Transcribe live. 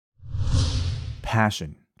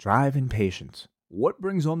passion, drive, and patience. What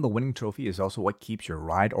brings home the winning trophy is also what keeps your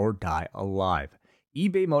ride or die alive.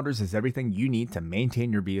 eBay Motors has everything you need to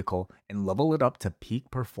maintain your vehicle and level it up to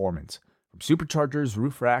peak performance. From superchargers,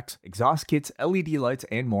 roof racks, exhaust kits, LED lights,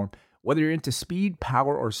 and more, whether you're into speed,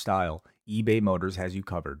 power, or style, eBay Motors has you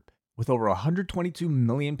covered. With over 122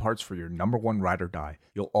 million parts for your number one ride or die,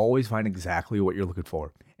 you'll always find exactly what you're looking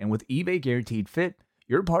for. And with eBay Guaranteed Fit,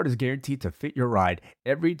 your part is guaranteed to fit your ride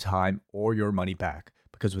every time or your money back.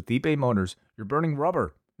 Because with eBay Motors, you're burning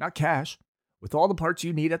rubber, not cash. With all the parts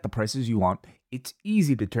you need at the prices you want, it's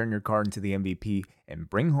easy to turn your car into the MVP and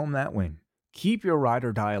bring home that win. Keep your ride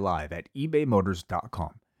or die alive at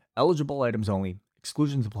ebaymotors.com. Eligible items only.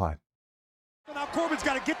 Exclusions apply. Now Corbin's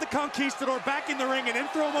got to get the Conquistador back in the ring and then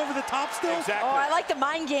throw him over the top still. Exactly. Oh, I like the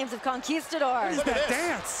mind games of Conquistador. What is that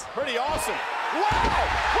dance? Pretty awesome. Wow!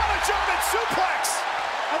 What a German suplex!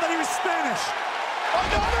 I thought he was Spanish.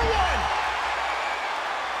 Another one!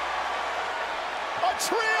 A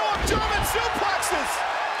trio of German suplexes!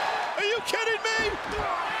 Are you kidding me?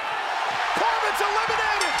 Corbin's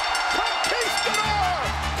eliminated! Conquistador!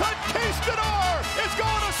 Conquistador is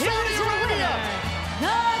going to Saudi Arabia!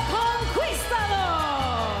 The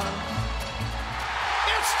Conquistador!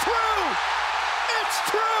 It's true! It's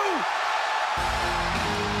true!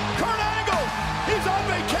 Kurt Angle, he's on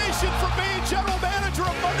vacation from being general manager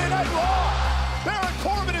of Monday Night Raw. Baron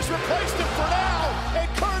Corbin has replaced him for now, and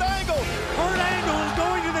Kurt Angle is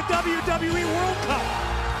going to the WWE World Cup.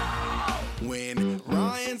 When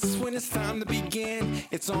Ryan's when it's time to begin,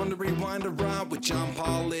 it's on the Rewind to Raw with John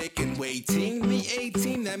Pollock and waiting the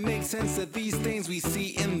 18. That makes sense that these things we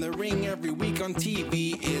see in the ring every week on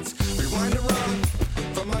TV. It's Rewind to Raw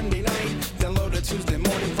for Monday night. Download it Tuesday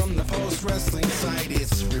morning from the Post Wrestling site.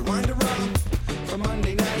 It's Rewind to Raw for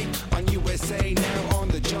Monday night on USA Now on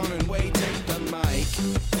the John and Wai Take the Mic.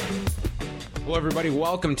 Hello, everybody.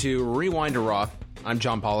 Welcome to Rewind to Raw. I'm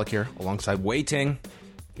John Pollock here, alongside Wai Ting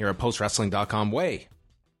here at postwrestling.com. Wai,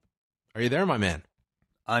 are you there, my man?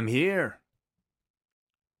 I'm here.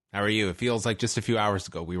 How are you? It feels like just a few hours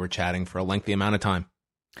ago we were chatting for a lengthy amount of time.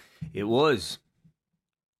 It was.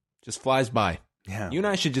 Just flies by. Yeah. You and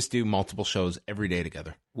I should just do multiple shows every day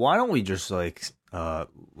together. Why don't we just leave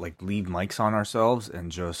mics on ourselves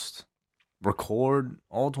and just record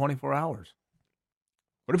all 24 hours?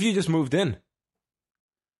 What if you just moved in?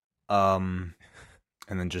 And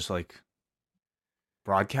then just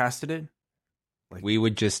broadcasted it?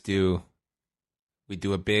 We'd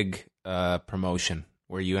do a big promotion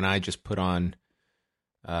where you and I just put on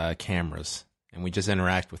cameras and we just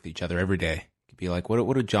interact with each other every day. It'd be like,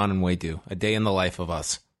 what do John and Wai do? A day in the life of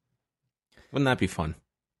us. Wouldn't that be fun?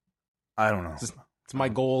 I don't know. It's my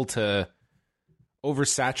goal to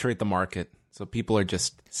oversaturate the market so people are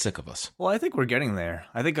just sick of us. Well, I think we're getting there.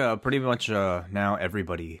 I think pretty much now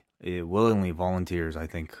everybody willingly volunteers, I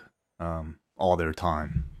think, all their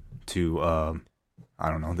time to,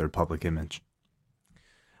 their public image.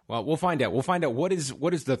 Well, we'll find out. We'll find out what is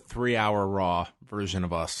the 3-hour Raw version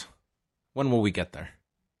of us. When will we get there?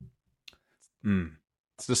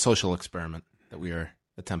 It's the social experiment that we are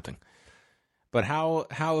attempting. But how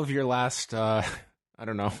have your last 8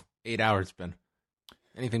 hours been?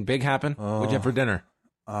 Anything big happen? What'd you have for dinner?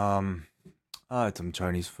 I had some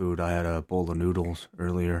Chinese food. I had a bowl of noodles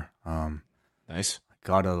earlier. Nice. I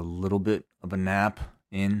got a little bit of a nap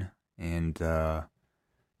in, and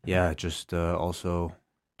just also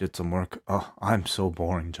did some work. Oh, I'm so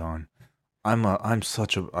boring, John.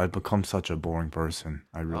 I've become such a boring person.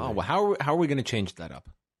 I really. Oh, well, how are we going to change that up?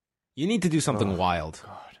 You need to do something wild.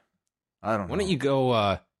 God, I don't know. Why don't you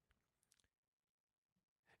go?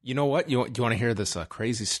 You know what? You want to hear this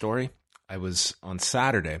crazy story? I was on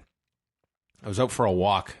Saturday. I was out for a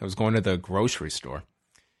walk. I was going to the grocery store,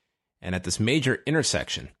 and at this major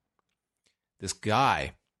intersection, this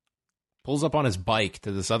guy pulls up on his bike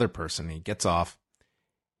to this other person. He gets off,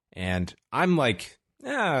 and I'm like,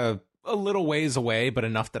 a little ways away, but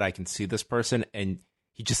enough that I can see this person, and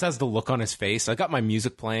he just has the look on his face. I got my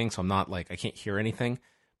music playing, so I'm not I can't hear anything,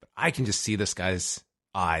 but I can just see this guy's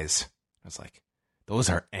eyes. I was like, those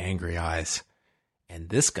are angry eyes. And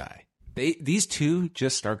this guy, these two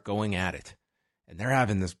just start going at it, and they're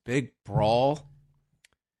having this big brawl.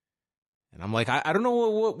 And I'm like, I don't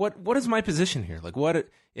know what is my position here? Like, what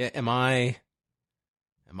am I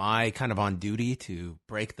kind of on duty to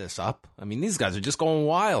break this up? I mean, these guys are just going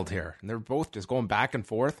wild here, and they're both just going back and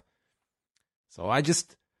forth. So I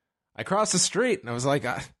crossed the street, and I was like,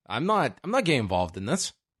 I'm not getting involved in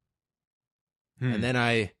this. And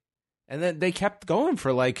then they kept going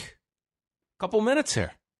for a couple minutes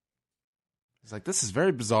here. It's like, this is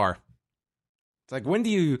very bizarre. It's like, when do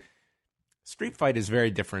you street fight is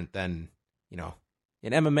very different than,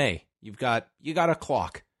 in MMA. You got a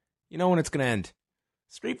clock. You know when it's going to end.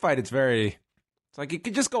 Street fight, it's like it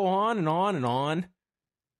could just go on and on and on.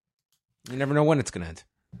 You never know when it's going to end.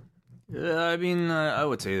 Yeah, I mean, I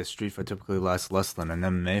would say the street fight typically lasts less than an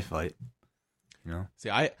MMA fight. See,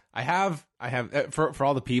 I have for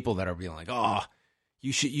all the people that are being like, oh,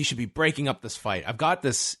 you should be breaking up this fight. I've got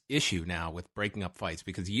this issue now with breaking up fights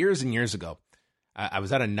because years and years ago, I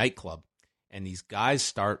was at a nightclub and these guys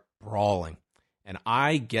start brawling, and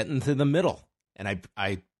I get into the middle and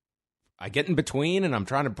I get in between and I'm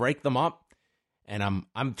trying to break them up, and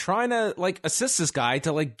I'm trying to like assist this guy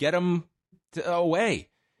to like get him away,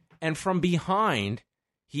 and from behind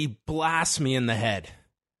he blasts me in the head.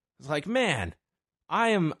 It's like, man, I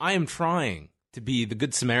am trying to be the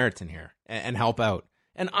good Samaritan here and help out,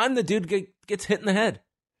 and I'm the dude gets hit in the head.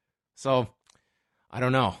 So I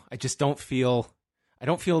don't know. I don't feel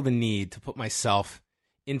the need to put myself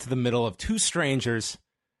into the middle of two strangers,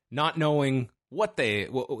 not knowing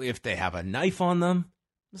if they have a knife on them.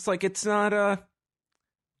 It's like, it's not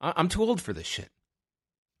I'm too old for this shit.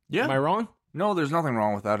 Yeah. Am I wrong? No, there's nothing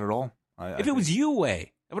wrong with that at all. If it was you,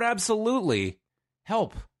 Wei, it would absolutely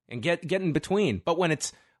help and get in between. But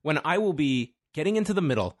when I will be getting into the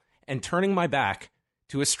middle and turning my back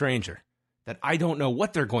to a stranger that I don't know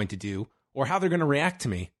what they're going to do or how they're going to react to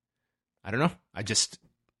me, I don't know. I just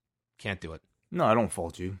can't do it. No, I don't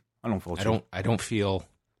fault you. I don't feel,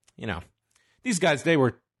 these guys, they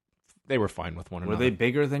were fine with one another. Were they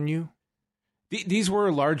bigger than you? These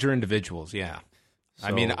were larger individuals, yeah. So,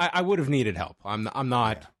 I mean, I would have needed help. I'm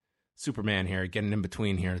not Superman here, getting in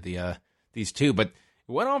between here, these two, but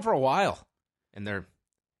it went on for a while, and they're,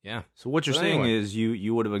 yeah. So what you're saying is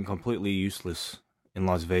you would have been completely useless in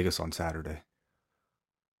Las Vegas on Saturday.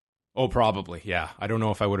 Oh, probably, yeah. I don't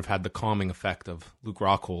know if I would have had the calming effect of Luke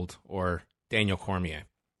Rockhold or Daniel Cormier.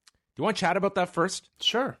 Do you want to chat about that first?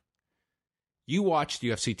 Sure. You watched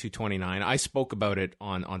UFC 229. I spoke about it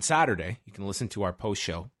on Saturday. You can listen to our post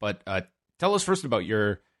show. But tell us first about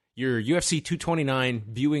your UFC 229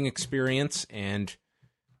 viewing experience and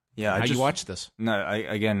how you watched this. No,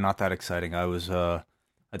 again, not that exciting. I was, I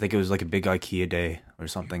think it was like a big IKEA day or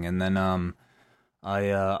something, and then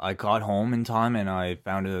I got home in time and I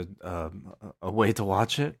found a way to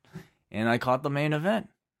watch it, and I caught the main event.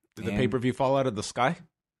 Did the pay-per-view fall out of the sky?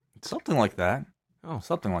 Something like that. Oh,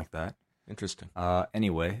 something like that. Interesting.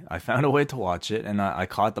 Anyway, I found a way to watch it, and I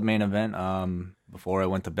caught the main event before I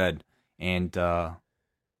went to bed, and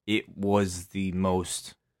it was the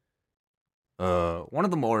most one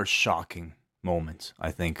of the more shocking moments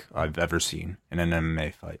I think I've ever seen in an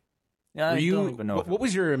MMA fight. Yeah, don't even know. What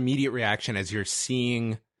was your immediate reaction as you're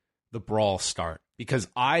seeing the brawl start? Because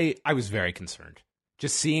I was very concerned.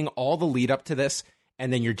 Just seeing all the lead up to this,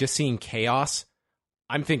 and then you're just seeing chaos.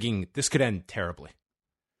 I'm thinking this could end terribly.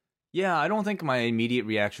 Yeah, I don't think my immediate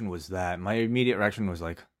reaction was that. My immediate reaction was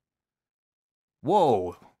like,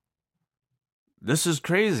 whoa, this is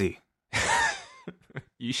crazy.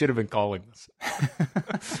 You should have been calling this.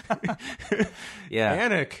 Yeah.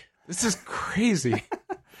 Panic. This is crazy.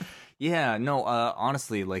 Yeah, no,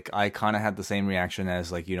 honestly, like, I kind of had the same reaction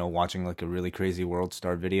as, like, watching, like, a really crazy World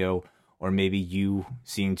Star video, or maybe you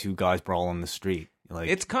seeing two guys brawl on the street. Like,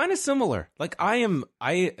 it's kind of similar. Like, I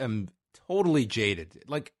am totally jaded.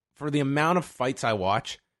 Like, for the amount of fights I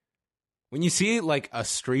watch, when you see, like, a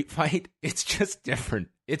street fight, it's just different.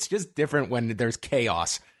 It's just different when there's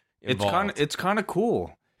chaos involved. It's kind of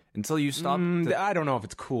cool until you stop. I don't know if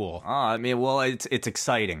it's cool. I mean, well, it's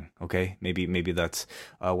exciting. Okay, maybe that's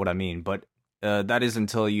what I mean. But that is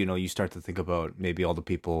until you start to think about maybe all the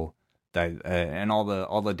people that and all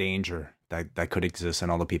the danger that could exist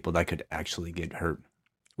and all the people that could actually get hurt.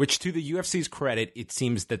 Which, to the UFC's credit, it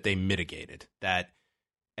seems that they mitigated that.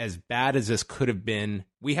 As bad as this could have been,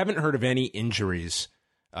 we haven't heard of any injuries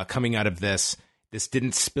coming out of this. This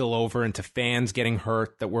didn't spill over into fans getting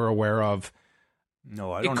hurt that we're aware of.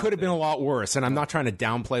 No, I don't. It could have been a lot worse, and I'm not trying to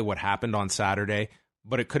downplay what happened on Saturday,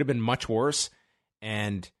 but it could have been much worse.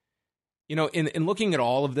 And, in looking at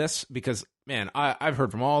all of this, because, man, I've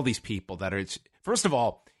heard from all these people that it's, first of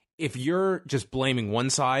all, if you're just blaming one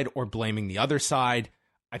side or blaming the other side,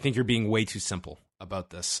 I think you're being way too simple about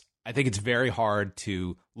this. I think it's very hard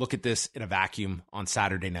to look at this in a vacuum on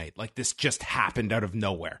Saturday night. Like, this just happened out of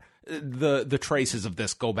nowhere. The traces of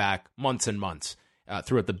this go back months and months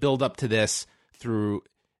throughout the build up to this, through,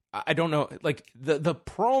 I don't know, like the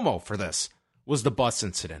promo for this was the bus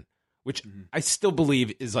incident, which I still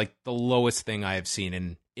believe is like the lowest thing I have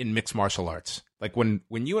seen in mixed martial arts. Like when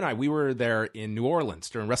you and we were there in New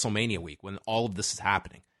Orleans during WrestleMania week when all of this is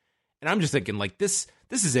happening. And I'm just thinking, like, this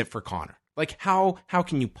is it for Conor. Like, how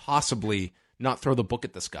can you possibly not throw the book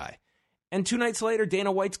at this guy? And 2 nights later,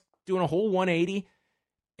 Dana White's doing a whole 180,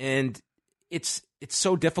 and it's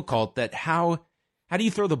so difficult that how do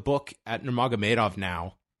you throw the book at Nurmagomedov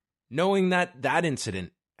now, knowing that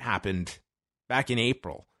incident happened back in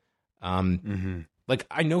April? Like,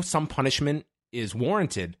 I know some punishment is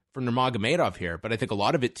warranted for Nurmagomedov here, but I think a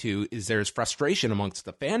lot of it, too, is there's frustration amongst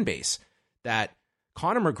the fan base that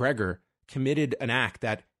Conor McGregor committed an act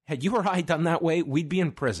that, had you or I done that way, we'd be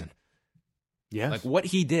in prison. Yes. Like, what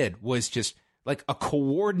he did was just like a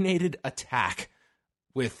coordinated attack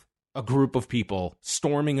with a group of people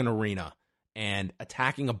storming an arena and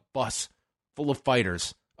attacking a bus full of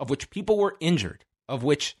fighters, of which people were injured, of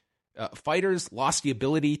which fighters lost the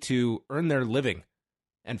ability to earn their living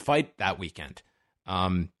and fight that weekend.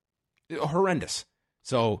 Horrendous.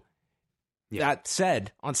 So that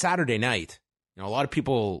said, on Saturday night, a lot of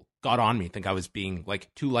people got on me, think I was being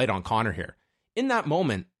like too light on Conor here. In that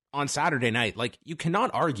moment on Saturday night, like, you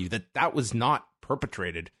cannot argue that was not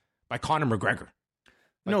perpetrated by Conor McGregor.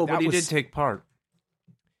 Like, no, but he did take part.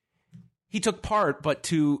 He took part, but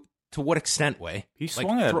to what extent, Way? He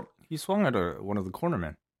swung at one of the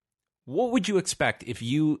cornermen. What would you expect if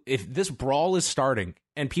this brawl is starting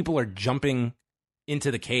and people are jumping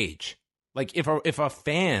into the cage? Like, if a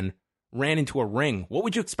fan ran into a ring, what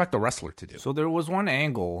would you expect the wrestler to do? So there was one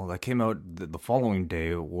angle that came out the following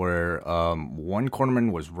day where one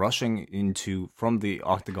cornerman was rushing from the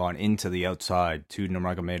octagon into the outside to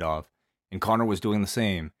Nurmagomedov, and Conor was doing the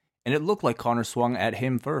same. And it looked like Conor swung at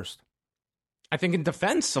him first. I think in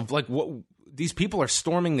defense of, like, what these people are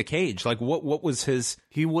storming the cage. Like, what was his...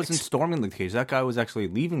 He wasn't storming the cage. That guy was actually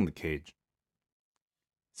leaving the cage.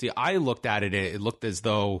 See, I looked at it, it looked as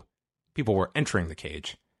though people were entering the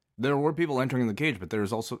cage. There were people entering the cage, but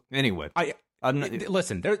there's also... Anyway.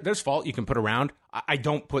 Listen, there's fault you can put around. I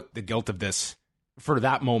don't put the guilt of this for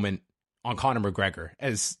that moment on Conor McGregor,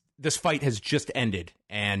 as this fight has just ended,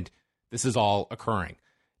 and this is all occurring.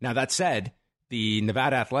 Now, that said, the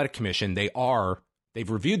Nevada Athletic Commission, they've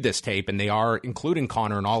reviewed this tape, and they are including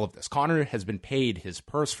Conor in all of this. Conor has been paid his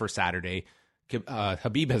purse for Saturday.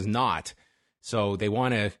 Khabib has not. So they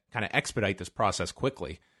want to kind of expedite this process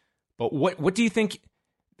quickly. But what do you think...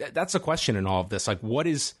 That's the question in all of this. Like, what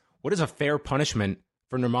is a fair punishment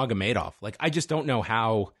for Nurmagomedov? Like, I just don't know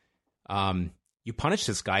how you punish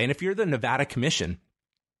this guy. And if you're the Nevada Commission,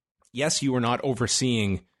 yes, you were not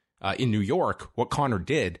overseeing in New York what Conor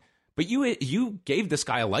did, but you gave this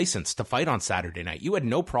guy a license to fight on Saturday night. You had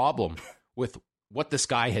no problem with what this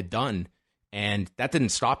guy had done, and that didn't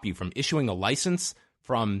stop you from issuing a license,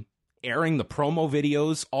 from airing the promo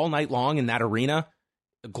videos all night long in that arena,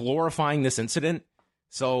 glorifying this incident.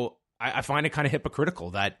 So I find it kind of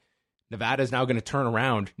hypocritical that Nevada is now going to turn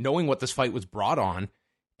around, knowing what this fight was brought on,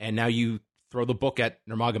 and now you throw the book at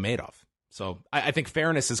Nurmagomedov. So I think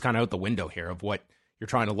fairness is kind of out the window here of what you're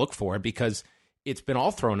trying to look for, because it's been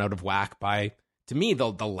all thrown out of whack by, to me, the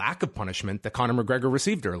lack of punishment that Conor McGregor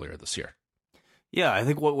received earlier this year. Yeah, I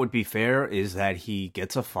think what would be fair is that he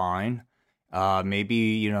gets a fine.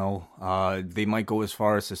 Maybe, they might go as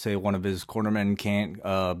far as to say one of his cornermen can't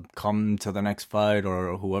come to the next fight,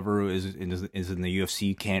 or whoever is in the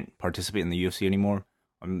UFC can't participate in the UFC anymore.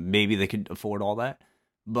 Maybe they could afford all that.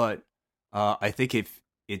 But I think if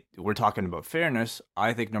we're talking about fairness,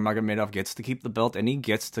 I think Nurmagomedov gets to keep the belt, and he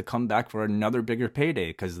gets to come back for another bigger payday,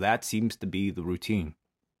 because that seems to be the routine.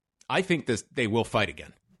 I think they will fight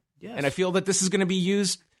again. Yes. And I feel that this is going to be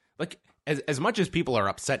used, like, as much as people are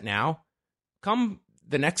upset now, come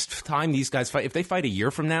the next time these guys fight, if they fight a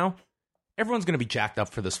year from now, everyone's going to be jacked up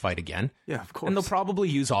for this fight again. Yeah, of course. And they'll probably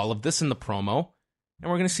use all of this in the promo,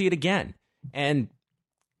 and we're going to see it again. And,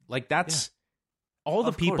 like, that's all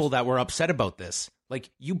the people that were upset about this.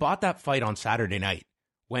 Like, you bought that fight on Saturday night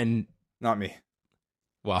when... Not me.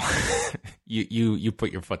 Well, you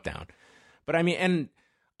put your foot down. But, I mean, and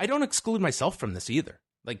I don't exclude myself from this either.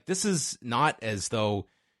 Like, this is not as though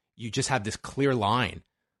you just have this clear line.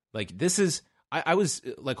 Like, this is... I was,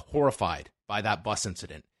 like, horrified by that bus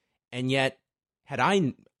incident. And yet, had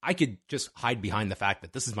I could just hide behind the fact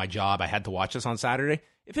that this is my job. I had to watch this on Saturday.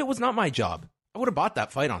 If it was not my job, I would have bought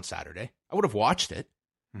that fight on Saturday. I would have watched it.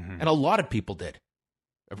 Mm-hmm. And a lot of people did.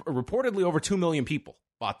 Reportedly, over 2 million people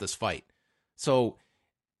bought this fight. So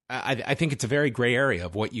I think it's a very gray area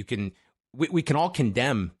of what you can... We can all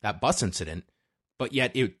condemn that bus incident, but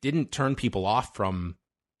yet it didn't turn people off from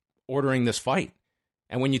ordering this fight.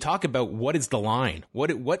 And when you talk about what is the line,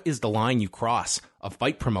 what is the line you cross of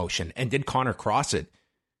fight promotion, and did Conor cross it?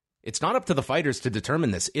 It's not up to the fighters to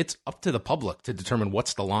determine this. It's up to the public to determine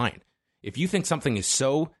what's the line. If you think something is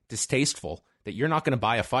so distasteful that you're not going to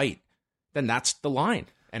buy a fight, then that's the line.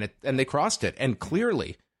 And they crossed it. And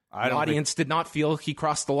clearly, the audience did not feel he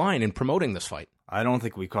crossed the line in promoting this fight. I don't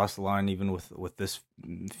think we crossed the line even with this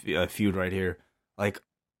feud right here. Like,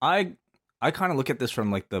 I kind of look at this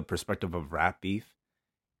from like the perspective of rap beef,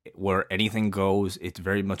 where anything goes. It's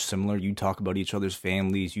very much similar. You talk about each other's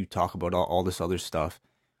families. You talk about all this other stuff.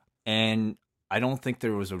 And I don't think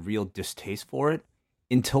there was a real distaste for it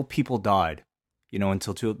until people died. You know,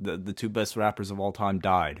 until the two best rappers of all time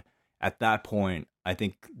died. At that point, I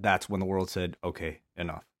think that's when the world said, okay,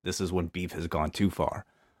 enough. This is when beef has gone too far.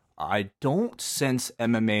 I don't sense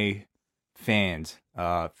MMA fans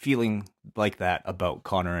feeling like that about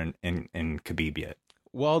Conor and Khabib yet.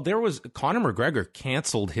 Well, Conor McGregor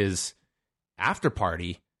canceled his after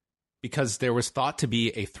party because there was thought to be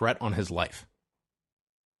a threat on his life.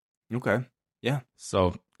 Okay. Yeah.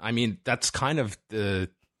 So, I mean, that's kind of the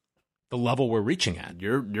level we're reaching at.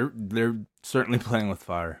 They're certainly playing with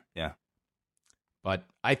fire. Yeah. But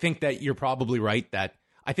I think that you're probably right that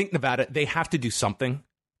I think Nevada, they have to do something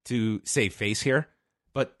to save face here.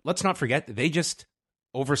 But let's not forget, they just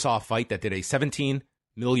oversaw a fight that did a $17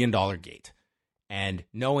 million gate. And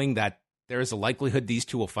knowing that there is a likelihood these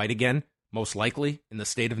two will fight again, most likely in the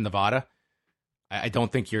state of Nevada, I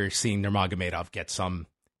don't think you're seeing Nurmagomedov get some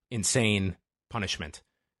insane punishment.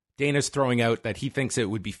 Dana's throwing out that he thinks it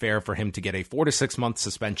would be fair for him to get a 4 to 6 month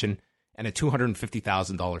suspension and a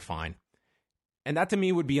 $250,000 fine. And that to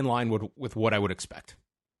me would be in line with what I would expect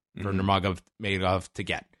for Nurmagomedov to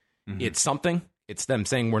get. Mm-hmm. It's something. It's them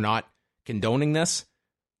saying we're not condoning this,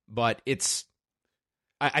 but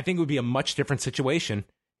I think it would be a much different situation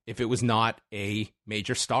if it was not a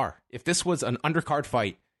major star. If this was an undercard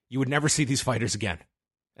fight, you would never see these fighters again.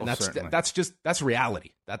 And that's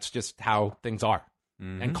reality. That's just how things are.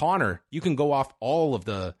 Mm-hmm. And Conor, you can go off all of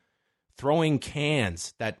the throwing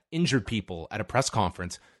cans that injured people at a press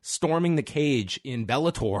conference, storming the cage in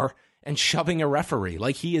Bellator, and shoving a referee.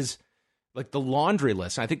 Like, he is like the laundry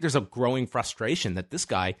list. I think there's a growing frustration that this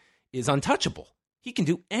guy is untouchable. He can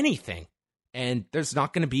do anything, and there's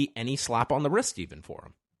not going to be any slap on the wrist even for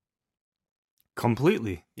him.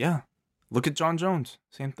 Completely, yeah. Look at John Jones.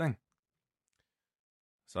 Same thing.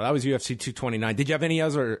 So that was UFC 229. Did you have any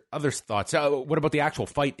other thoughts? What about the actual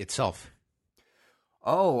fight itself?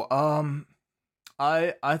 Oh,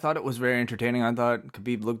 I thought it was very entertaining. I thought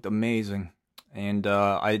Khabib looked amazing, and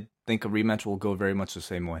I think a rematch will go very much the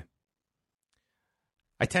same way.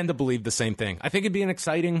 I tend to believe the same thing. I think it'd be an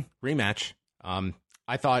exciting rematch.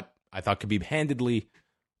 I thought Khabib handedly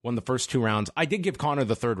won the first 2 rounds. I did give Conor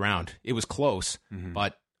the 3rd round. It was close,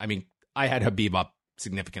 but I mean, I had Khabib up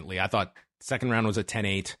significantly. I thought the 2nd round was a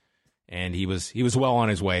 10-8, and he was well on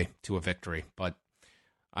his way to a victory. But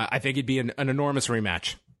I think it'd be an enormous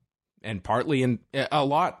rematch, and a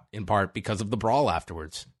lot in part because of the brawl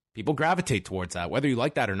afterwards. People gravitate towards that, whether you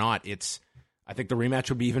like that or not. I think the rematch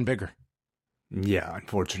would be even bigger. Yeah,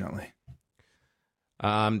 unfortunately.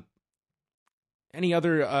 Any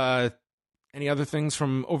other things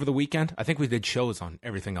from over the weekend? I think we did shows on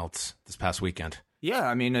everything else this past weekend. Yeah,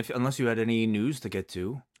 I mean, unless you had any news to get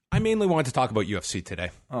to. I mainly wanted to talk about UFC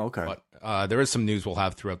today. Oh, okay. But there is some news we'll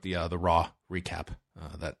have throughout the Raw recap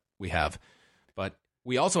that we have. But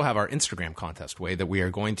we also have our Instagram contest, Way, that we are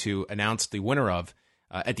going to announce the winner of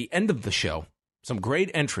at the end of the show. Some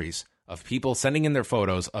great entries of people sending in their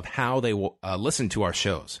photos of how they will listen to our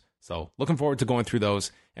shows. So looking forward to going through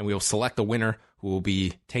those, and we will select a winner who will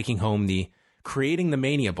be taking home the Creating the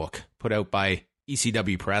Mania book put out by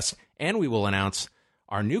ECW Press, and we will announce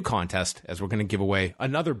our new contest as we're going to give away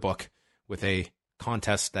another book with a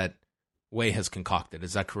contest that Way has concocted.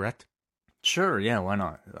 Is that correct? Sure, yeah, why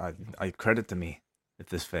not? I credit to me if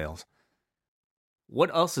this fails.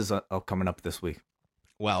 What else is coming up this week?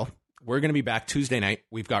 Well, we're going to be back Tuesday night.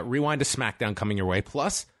 We've got Rewind to SmackDown coming your way,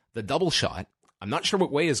 plus the Double Shot. I'm not sure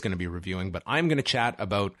what Way is going to be reviewing, but I'm going to chat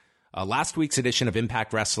about last week's edition of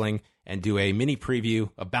Impact Wrestling and do a mini preview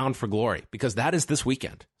of Bound for Glory, because that is this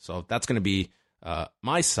weekend. So that's going to be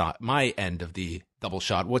my end of the Double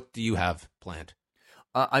Shot. What do you have planned?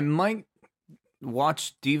 I might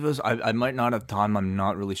watch Divas. I might not have time. I'm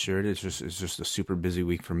not really sure. It's just a super busy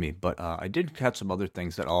week for me. But I did catch some other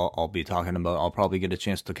things that I'll be talking about. I'll probably get a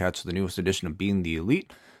chance to catch the newest edition of Being the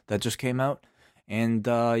Elite that just came out. And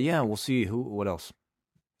yeah, we'll see what else.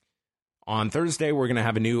 On Thursday, we're going to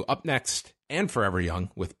have a new Up Next and Forever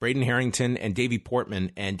Young with Braden Harrington and Davey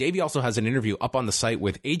Portman. And Davey also has an interview up on the site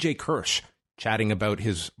with AJ Kirsch, chatting about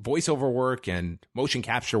his voiceover work and motion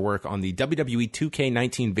capture work on the WWE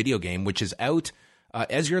 2K19 video game, which is out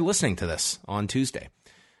as you're listening to this on Tuesday.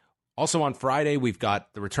 Also on Friday, we've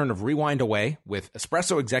got the return of Rewind Away with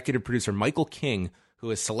Espresso executive producer Michael King, who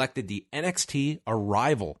has selected the NXT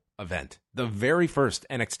Arrival event, the very first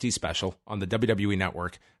NXT special on the WWE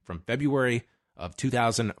Network from February of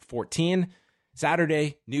 2014.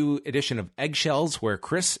 Saturday, new edition of Eggshells, where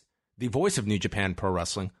Chris, the voice of New Japan Pro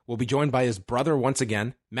Wrestling, will be joined by his brother once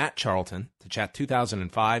again, Matt Charlton, to chat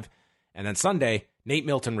 2005. And then Sunday, Nate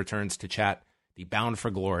Milton returns to chat the Bound for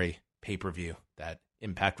Glory pay-per-view that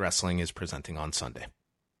Impact Wrestling is presenting on Sunday.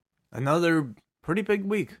 Another pretty big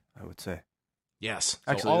week, I would say. Yes.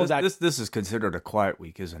 Actually, this is considered a quiet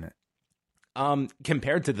week, isn't it?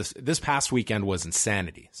 Compared to this past weekend was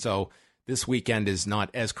insanity. So this weekend is not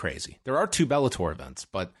as crazy. There are 2 Bellator events,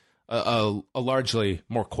 but a largely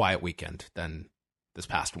more quiet weekend than this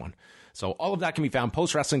past one. So all of that can be found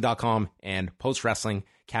postwrestling.com and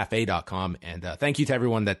postwrestlingcafe.com. And thank you to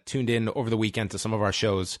everyone that tuned in over the weekend to some of our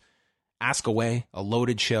shows. Ask Away, a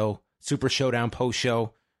loaded show, Super Showdown post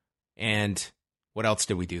show, and what else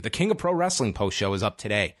did we do? The King of Pro Wrestling post show is up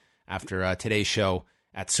today after today's show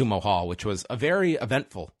at Sumo Hall, which was a very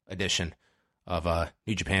eventful edition of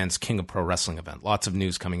New Japan's King of Pro Wrestling event. Lots of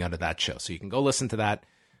news coming out of that show. So you can go listen to that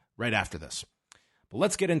right after this. But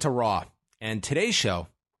let's get into Raw. And today's show,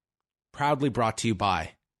 proudly brought to you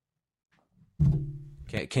by...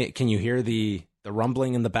 Can you hear the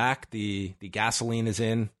rumbling in the back? The gasoline is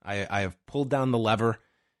in. I have pulled down the lever,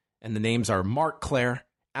 and the names are Mark Claire,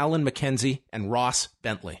 Alan McKenzie, and Ross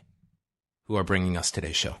Bentley, who are bringing us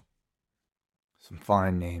today's show. Some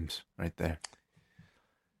fine names right there.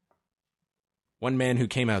 One man who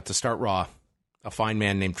came out to start Raw, a fine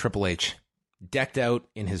man named Triple H, decked out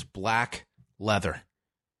in his black leather.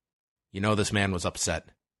 You know this man was upset.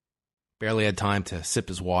 Barely had time to sip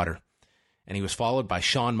his water. And he was followed by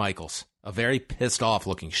Shawn Michaels, a very pissed off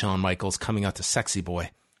looking Shawn Michaels coming out to Sexy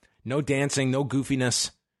Boy. No dancing, no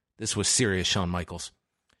goofiness. This was serious Shawn Michaels.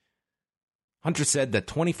 Hunter said that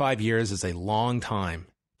 25 years is a long time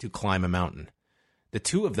to climb a mountain. The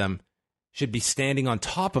two of them should be standing on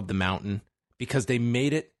top of the mountain because they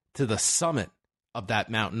made it to the summit of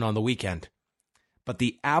that mountain on the weekend. But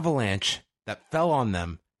the avalanche that fell on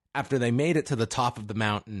them after they made it to the top of the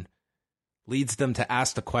mountain leads them to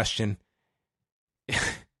ask the question,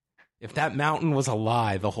 if that mountain was a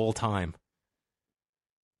lie the whole time.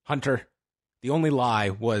 Hunter, the only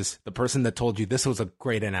lie was the person that told you this was a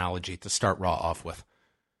great analogy to start Raw off with.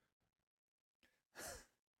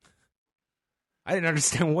 I didn't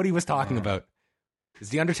understand what he was talking about. Is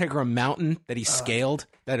The Undertaker a mountain that he scaled,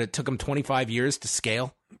 that it took him 25 years to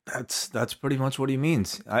scale? That's pretty much what he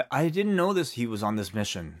means. I didn't know this. He was on this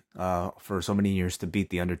mission for so many years to beat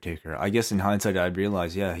The Undertaker. I guess in hindsight, I'd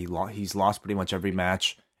realize, yeah, he's lost pretty much every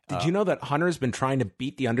match. Did you know that Hunter's been trying to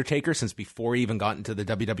beat The Undertaker since before he even got into the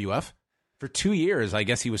WWF? For 2 years, I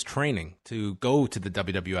guess he was training to go to the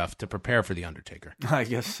WWF to prepare for The Undertaker. I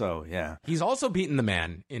guess so, yeah. He's also beaten the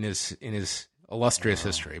man in his illustrious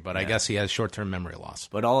history, but yeah. I guess he has short-term memory loss.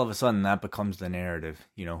 But all of a sudden, that becomes the narrative.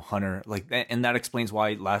 You know, Hunter, and that explains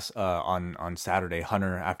why on Saturday,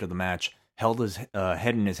 Hunter, after the match, held his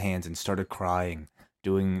head in his hands and started crying,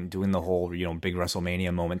 doing the whole, big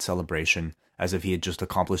WrestleMania moment celebration, as if he had just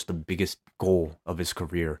accomplished the biggest goal of his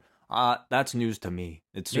career. That's news to me.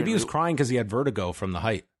 Maybe he was crying because he had vertigo from the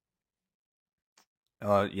height.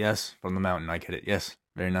 Yes, from the mountain. I get it. Yes,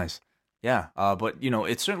 very nice. Yeah, but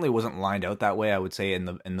it certainly wasn't lined out that way. I would say in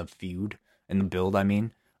the feud, in the build. I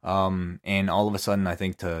mean, and all of a sudden, I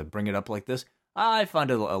think to bring it up like this, I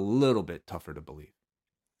find it a little bit tougher to believe.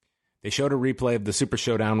 They showed a replay of the Super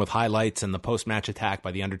Showdown with highlights and the post-match attack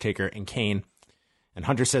by The Undertaker and Kane. And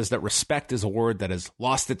Hunter says that respect is a word that has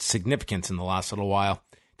lost its significance in the last little while.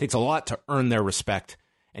 It takes a lot to earn their respect,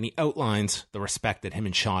 and he outlines the respect that him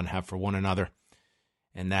and Shawn have for one another,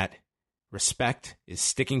 and that respect is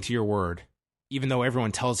sticking to your word, even though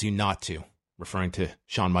everyone tells you not to, referring to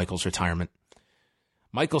Shawn Michaels' retirement.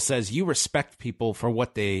 Michael says you respect people for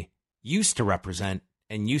what they used to represent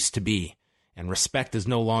and used to be, and respect is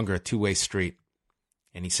no longer a two-way street.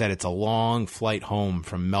 And he said it's a long flight home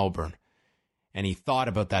from Melbourne, and he thought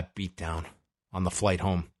about that beatdown on the flight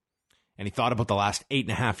home. And he thought about the last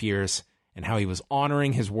 8.5 years and how he was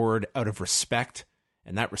honoring his word out of respect,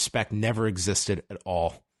 and that respect never existed at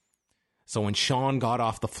all. So when Shawn got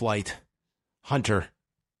off the flight, Hunter,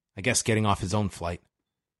 I guess getting off his own flight,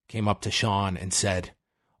 came up to Shawn and said,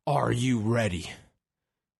 "Are you ready?"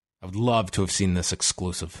 I would love to have seen this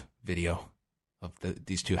exclusive video of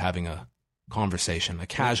these two having a conversation, a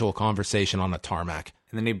casual conversation on a tarmac.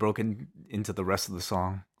 And then he broke into the rest of the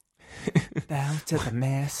song. Down to the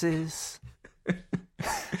masses.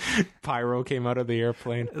 Pyro came out of the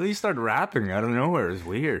airplane. He started rapping out of nowhere. It was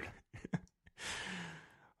weird.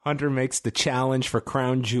 Hunter makes the challenge for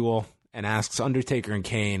Crown Jewel and asks Undertaker and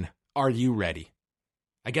Kane, "Are you ready?"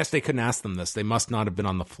 I guess they couldn't ask them this. They must not have been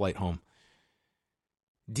on the flight home.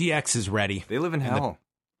 DX is ready. They live in hell.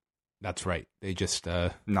 That's right. They just...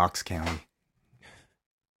 Knox County.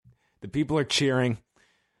 The people are cheering.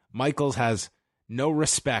 Michaels has no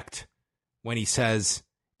respect when he says,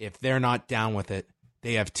 if they're not down with it,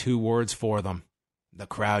 they have 2 words for them. The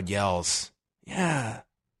crowd yells, "Yeah,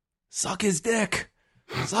 suck his dick.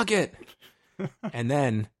 Suck it." And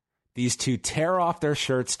then these two tear off their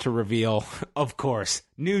shirts to reveal, of course,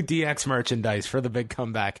 new DX merchandise for the big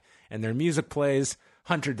comeback. And their music plays.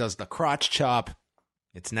 Hunter does the crotch chop.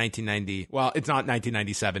 It's 1990. Well, it's not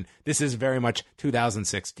 1997. This is very much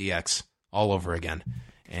 2006 DX all over again.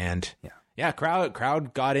 And yeah,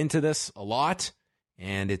 crowd got into this a lot.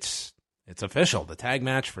 And it's official. The tag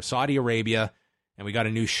match for Saudi Arabia. And we got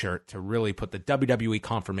a new shirt to really put the WWE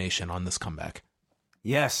confirmation on this comeback.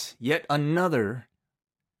 Yes, yet another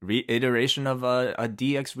reiteration of a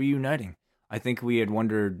DX reuniting. I think we had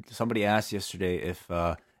wondered, somebody asked yesterday if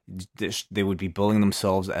they would be billing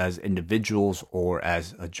themselves as individuals or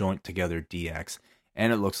as a joint together DX.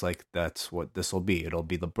 And it looks like that's what this will be. It'll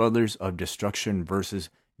be the Brothers of Destruction versus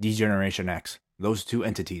D-Generation X. Those 2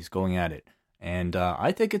 entities going at it. And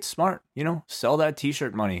I think it's smart, sell that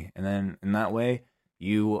t-shirt money. And then in that way,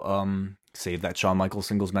 you save that Shawn Michaels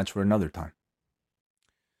singles match for another time.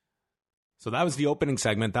 So that was the opening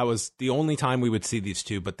segment. That was the only time we would see these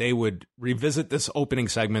two, but they would revisit this opening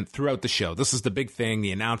segment throughout the show. This is the big thing.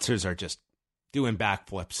 The announcers are just doing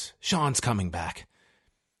backflips. Shawn's coming back.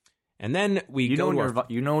 And then we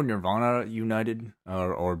Nirvana united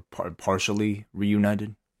or partially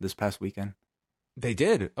reunited this past weekend? They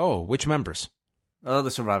did. Oh, which members? The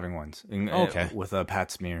surviving ones. Okay. With Pat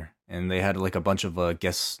Smear. And they had like a bunch of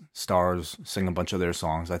guest stars sing a bunch of their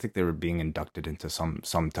songs. I think they were being inducted into some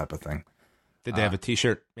type of thing. Did they have a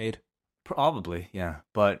t-shirt made? Probably, yeah.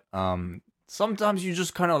 But sometimes you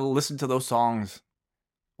just kind of listen to those songs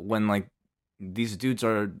when like these dudes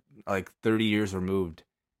are like 30 years removed.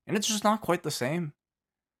 And it's just not quite the same.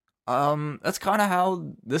 That's kind of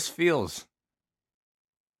how this feels.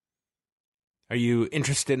 Are you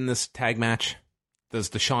interested in this tag match? Does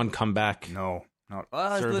the Shawn comeback? No, not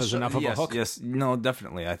serve as enough of a hook? Yes, no,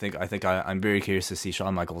 definitely. I think I'm very curious to see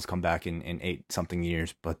Shawn Michaels come back in 8-something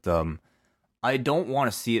years, but I don't want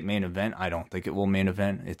to see it main event. I don't think it will main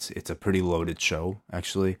event. It's a pretty loaded show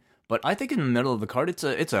actually, but I think in the middle of the card, it's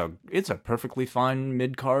a perfectly fine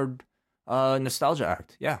mid card nostalgia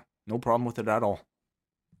act. Yeah, no problem with it at all.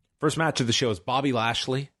 First match of the show is Bobby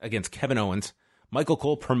Lashley against Kevin Owens. Michael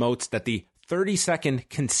Cole promotes that the 32nd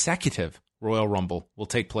consecutive Royal Rumble will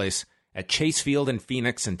take place at Chase Field in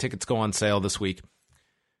Phoenix, and tickets go on sale this week.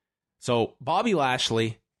 So Bobby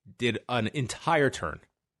Lashley did an entire turn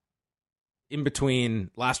in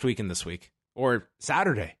between last week and this week, or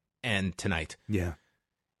Saturday and tonight. Yeah.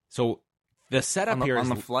 So the setup on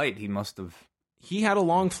the flight, he must have. He had a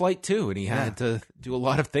long flight too, and he had to do a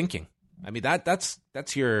lot of thinking. I mean, that's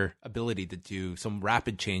your ability to do some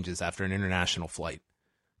rapid changes after an international flight.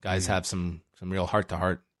 Guys have some real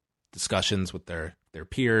heart-to-heart discussions with their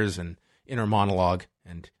peers and inner monologue,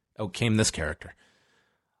 and out came this character.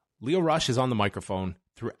 Lio Rush is on the microphone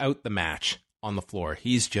throughout the match on the floor.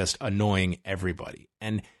 He's just annoying everybody.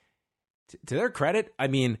 And to their credit, I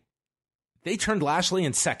mean, they turned Lashley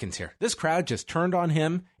in seconds here. This crowd just turned on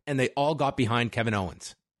him, and they all got behind Kevin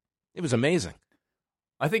Owens. It was amazing.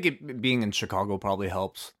 I think it being in Chicago probably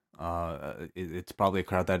helps. It's probably a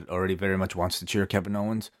crowd that already very much wants to cheer Kevin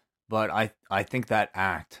Owens. But I think that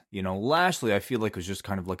act, Lashley, I feel like was just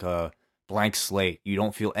kind of like a blank slate. You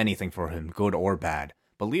don't feel anything for him, good or bad.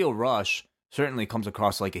 But Lio Rush certainly comes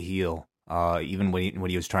across like a heel, even when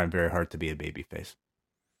he was trying very hard to be a babyface.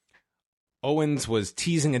 Owens was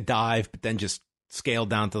teasing a dive, but then just scaled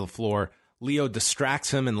down to the floor. Lio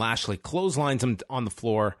distracts him, and Lashley clotheslines him on the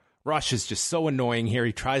floor. Rush is just so annoying here.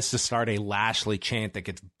 He tries to start a Lashley chant that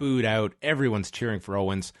gets booed out. Everyone's cheering for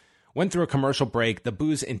Owens. Went through a commercial break. The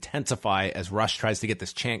boos intensify as Rush tries to get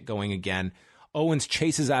this chant going again. Owens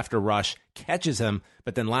chases after Rush, catches him,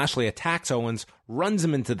 but then Lashley attacks Owens, runs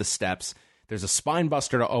him into the steps. There's a spine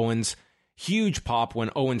buster to Owens. Huge pop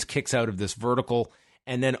when Owens kicks out of this vertical.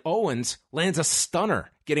 And then Owens lands a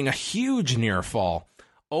stunner, getting a huge near fall.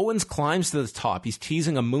 Owens climbs to the top. He's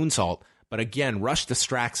teasing a moonsault. But again, Rush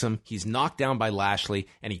distracts him. He's knocked down by Lashley,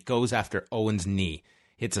 and he goes after Owens' knee.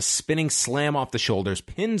 Hits a spinning slam off the shoulders,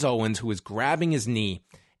 pins Owens, who is grabbing his knee,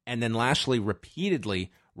 and then Lashley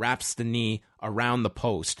repeatedly wraps the knee around the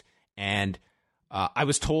post. And I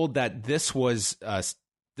was told that this was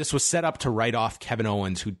set up to write off Kevin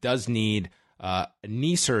Owens, who does need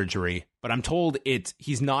knee surgery, but I'm told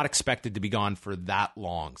he's not expected to be gone for that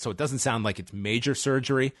long. So it doesn't sound like it's major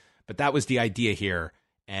surgery, but that was the idea here.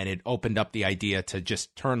 And it opened up the idea to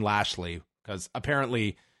just turn Lashley, because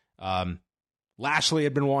apparently Lashley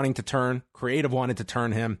had been wanting to turn, Creative wanted to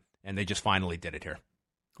turn him, and they just finally did it here.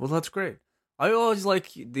 Well, that's great. I always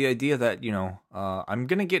like the idea that, I'm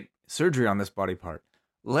going to get surgery on this body part.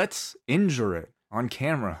 Let's injure it on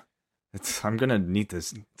camera. I'm going to need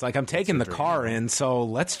this. It's like I'm taking the car in, so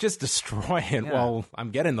let's just destroy it while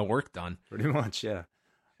I'm getting the work done. Pretty much, yeah.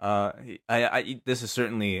 This is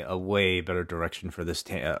certainly a way better direction for this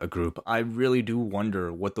group. I really do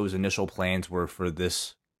wonder what those initial plans were for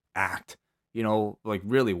this act.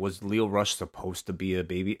 Really, was Lio Rush supposed to be a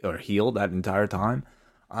baby or heel that entire time?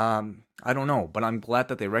 I don't know, but I'm glad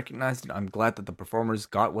that they recognized it. I'm glad that the performers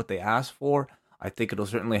got what they asked for. I think it'll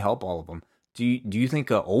certainly help all of them. Do you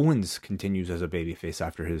think Owens continues as a babyface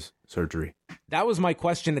after his surgery? That was my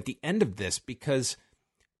question at the end of this, because,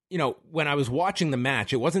 when I was watching the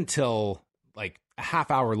match, it wasn't till like a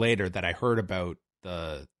half hour later that I heard about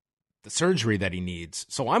the surgery that he needs.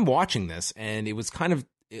 So I'm watching this, and it was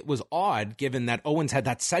odd given that Owens had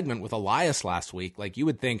that segment with Elias last week. Like, you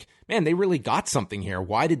would think, man, they really got something here.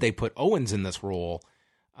 Why did they put Owens in this role?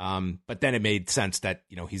 But then it made sense that,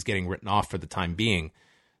 he's getting written off for the time being.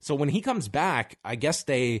 So when he comes back, I guess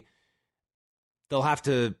they'll have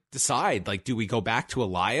to decide, like, do we go back to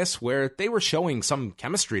Elias, where they were showing some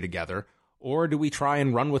chemistry together, or do we try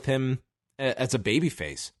and run with him as a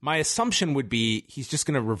babyface? My assumption would be he's just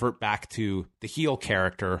going to revert back to the heel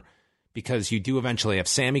character, because you do eventually have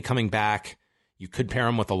Sammy coming back. You could pair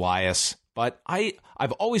him with Elias. But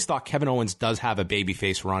I've always thought Kevin Owens does have a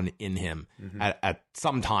babyface run in him at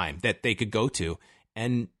some time that they could go to.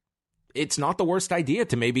 And it's not the worst idea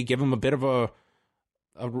to maybe give him a bit of a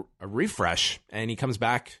refresh, and he comes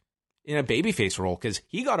back in a babyface role, because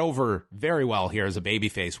he got over very well here as a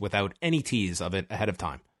babyface without any tease of it ahead of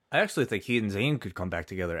time. I actually think he and Zayn could come back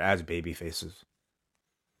together as babyfaces.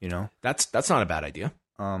 That's not a bad idea.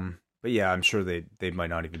 But yeah, I'm sure they might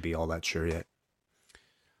not even be all that sure yet.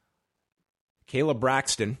 Kayla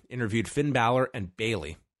Braxton interviewed Finn Balor and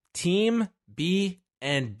Bayley. Team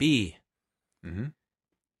B&B. Mm-hmm.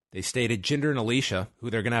 They stated Jinder and Alicia, who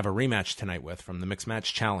they're going to have a rematch tonight with from the Mixed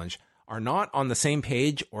Match Challenge, are not on the same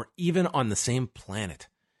page or even on the same planet,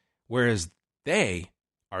 whereas they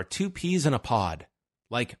are two peas in a pod,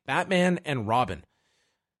 like Batman and Robin.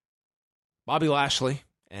 Bobby Lashley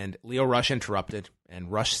and Lio Rush interrupted,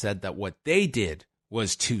 and Rush said that what they did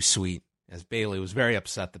was too sweet, as Bayley was very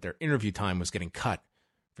upset that their interview time was getting cut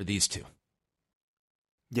for these two.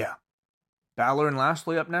 Yeah. Balor and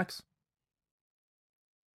Lashley up next?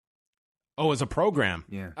 Oh, as a program?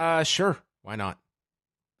 Yeah. Sure. Why not?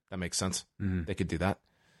 That makes sense. Mm-hmm. They could do that.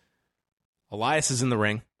 Elias is in the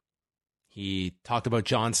ring. He talked about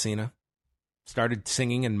John Cena, started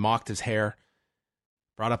singing and mocked his hair,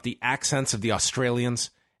 brought up the accents of the Australians,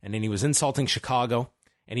 and then he was insulting Chicago,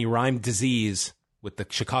 and he rhymed disease with the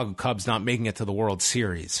Chicago Cubs not making it to the World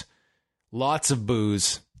Series. Lots of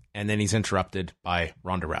boos, and then he's interrupted by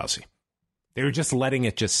Ronda Rousey. They were just letting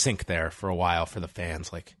it just sink there for a while for the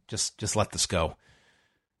fans, like, just let this go.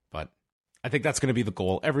 But I think that's going to be the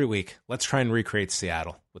goal every week. Let's try and recreate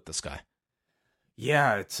Seattle with this guy.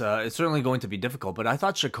 Yeah, it's certainly going to be difficult, but I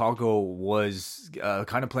thought Chicago was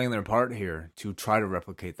kind of playing their part here to try to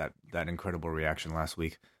replicate that incredible reaction last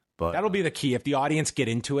week. But that'll be the key. If the audience get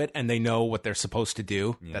into it and they know what they're supposed to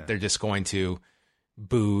do, that they're just going to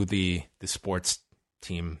boo the sports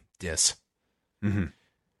team diss. Mm-hmm.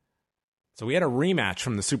 So we had a rematch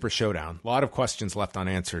from the Super Showdown. A lot of questions left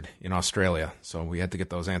unanswered in Australia, so we had to get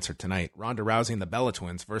those answered tonight. Ronda Rousey and the Bella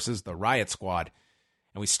Twins versus the Riot Squad.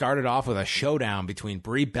 And we started off with a showdown between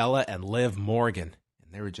Brie Bella and Liv Morgan.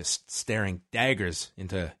 And they were just staring daggers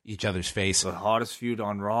into each other's face. The hottest feud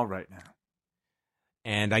on Raw right now.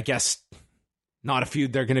 And I guess not a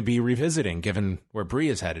feud they're going to be revisiting, given where Brie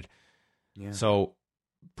is headed. Yeah. So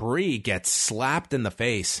Brie gets slapped in the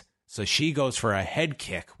face. So she goes for a head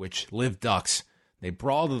kick, which Liv ducks. They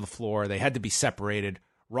brawl to the floor. They had to be separated.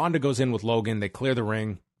 Ronda goes in with Logan. They clear the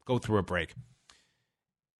ring, go through a break.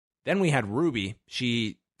 Then we had Ruby.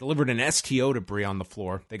 She delivered an STO to Brie on the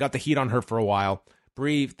floor. They got the heat on her for a while.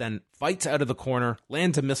 Brie then fights out of the corner,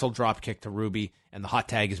 lands a missile drop kick to Ruby, and the hot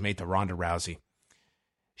tag is made to Ronda Rousey.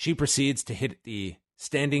 She proceeds to hit the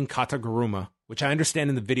standing Kataguruma, which I understand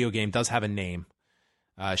in the video game does have a name.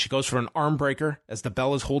 She goes for an arm breaker as the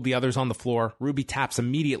Bellas hold the others on the floor. Ruby taps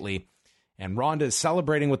immediately, and Ronda is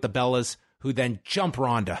celebrating with the Bellas, who then jump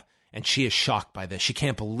Ronda, and she is shocked by this. She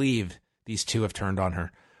can't believe these two have turned on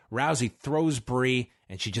her. Rousey throws Brie,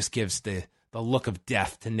 and she just gives the the look of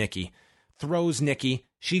death to Nikki, throws Nikki.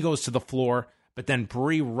 She goes to the floor, but then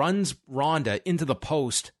Brie runs Ronda into the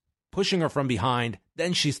post, pushing her from behind.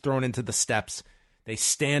 Then she's thrown into the steps. They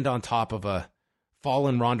stand on top of a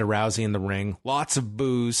fallen Ronda Rousey in the ring. Lots of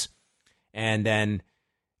boos. And then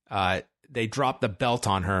they drop the belt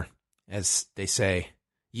on her as they say,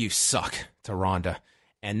 "You suck," to Ronda.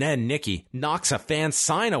 And then Nikki knocks a fan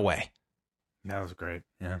sign away. That was great.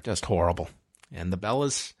 Yeah. Just horrible. And the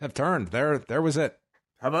Bellas have turned. There was it.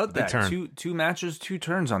 How about Big that? turn. Two matches, 2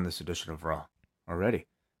 turns on this edition of Raw already.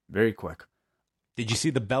 Very quick. Did you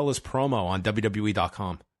see the Bellas promo on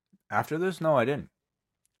WWE.com? After this? No, I didn't.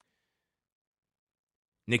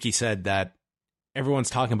 Nikki said that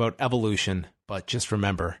everyone's talking about evolution, but just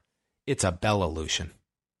remember, it's a Bella-lution.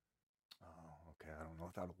 Oh, okay. I don't know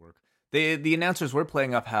if that'll work. The announcers were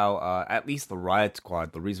playing up how at least the Riot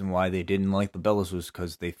Squad, the reason why they didn't like the Bellas was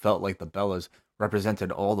because they felt like the Bellas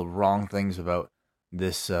represented all the wrong things about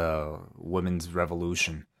this women's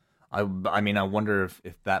revolution. I mean, I wonder if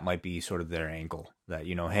that might be sort of their angle. That,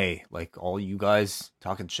 you know, hey, like all you guys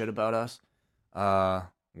talking shit about us,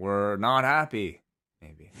 we're not happy.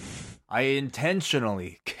 Maybe. I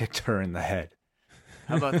intentionally kicked her in the head.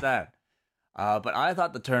 How about that? But I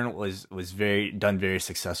thought the turn was very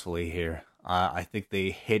successfully here. I think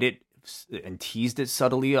they hit it and teased it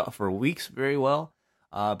subtly for weeks very well.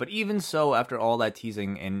 But even so, after all that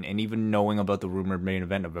teasing and even knowing about the rumored main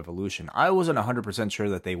event of Evolution, I wasn't 100% sure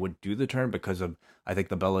that they would do the turn because of, I think,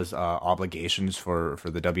 the Bellas' obligations for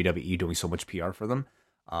the WWE doing so much PR for them.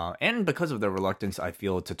 And because of their reluctance, I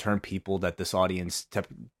feel, to turn people that this audience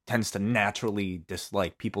tends to naturally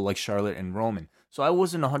dislike, people like Charlotte and Roman. So I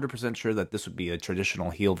wasn't 100% sure that this would be a traditional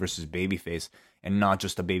heel versus babyface and not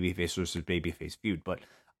just a babyface versus babyface feud. But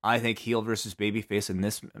I think heel versus babyface in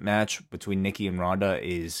this match between Nikki and Ronda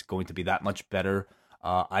is going to be that much better.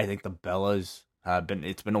 I think the Bellas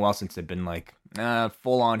it's been a while since they've been like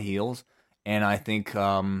full-on heels. And I think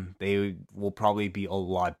they will probably be a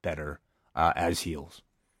lot better as heels.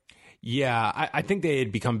 Yeah, I think they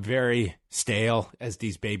had become very stale as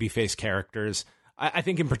these babyface characters. I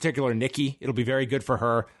think in particular Nikki, it'll be very good for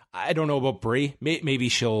her. I don't know about Brie. Maybe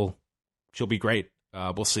she'll be great.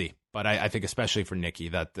 We'll see. But I think especially for Nikki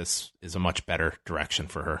that this is a much better direction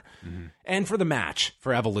for her. Mm-hmm. And for the match,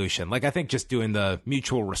 for Evolution. Like, I think just doing the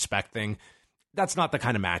mutual respect thing, that's not the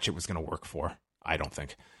kind of match it was going to work for, I don't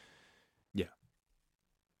think. Yeah.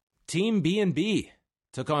 Team B&B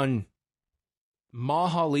took on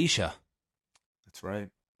Mahalisha. That's right.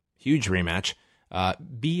 Huge rematch.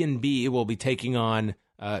 B&B will be taking on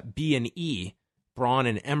B&E, Braun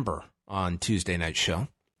and Ember, on Tuesday night's show.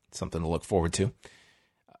 Something to look forward to.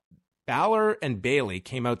 Balor and Bayley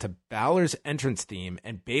came out to Balor's entrance theme,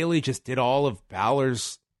 and Bayley just did all of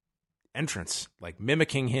Balor's entrance, like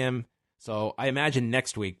mimicking him. So I imagine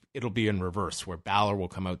next week it'll be in reverse, where Balor will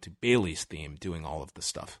come out to Bayley's theme, doing all of the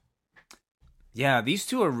stuff. Yeah, these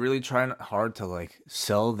two are really trying hard to like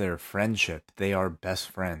sell their friendship. They are best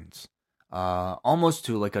friends, almost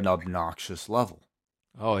to like an obnoxious level.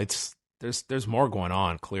 Oh, there's more going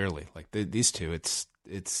on. Clearly, like these two,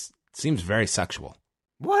 it seems very sexual.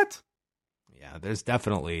 What? Yeah, there's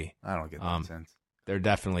definitely. I don't get that sense. They're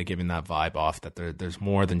definitely giving that vibe off that there's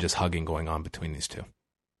more than just hugging going on between these two.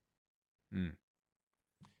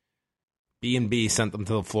 B&B sent them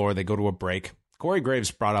to the floor. They go to a break. Corey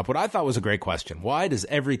Graves brought up what I thought was a great question. Why does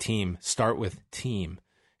every team start with team?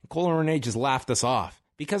 And Cole and Renee just laughed us off.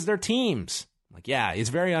 Because they're teams. Like, yeah, it's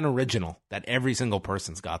very unoriginal that every single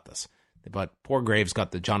person's got this. But poor Graves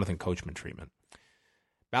got the Jonathan Coachman treatment.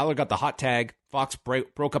 Balor got the hot tag. Fox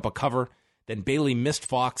broke up a cover. Then Bayley missed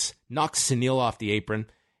Fox, knocked Sunil off the apron.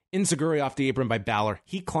 Enziguri off the apron by Balor.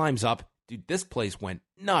 He climbs up. Dude, this place went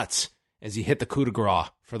nuts as he hit the coup de grace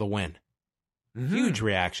for the win. Mm-hmm. Huge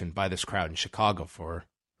reaction by this crowd in Chicago for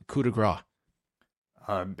the coup de grace.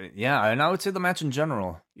 Yeah, and I would say the match in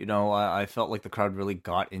general. You know, I felt like the crowd really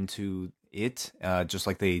got into it, just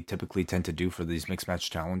like they typically tend to do for these mixed match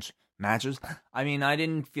challenge matches. I mean, I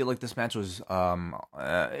didn't feel like this match was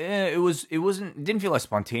it didn't feel as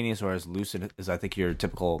spontaneous or as loose as I think your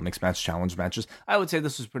typical mixed match challenge matches. I would say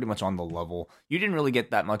this was pretty much on the level. You didn't really get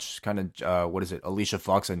that much kind of Alicia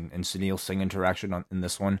Fox and Sunil Singh interaction in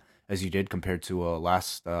this one as you did compared to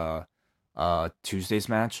last Tuesday's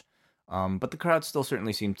match. But the crowd still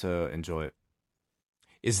certainly seemed to enjoy it.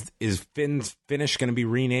 Is Finn's finish going to be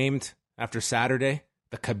renamed after Saturday?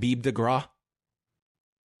 The Khabib de Gras?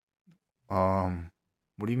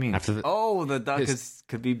 What do you mean? After because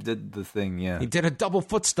Khabib did the thing, yeah. He did a double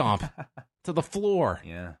foot stomp to the floor.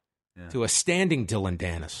 Yeah. To a standing Dylan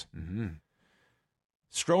Dennis. Mm-hmm.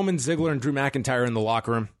 Strowman, Ziggler, and Drew McIntyre in the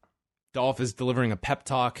locker room. Dolph is delivering a pep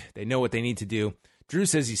talk. They know what they need to do. Drew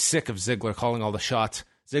says he's sick of Ziggler calling all the shots.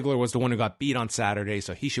 Ziggler was the one who got beat on Saturday,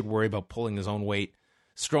 so he should worry about pulling his own weight.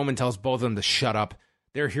 Strowman tells both of them to shut up.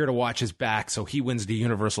 They're here to watch his back, so he wins the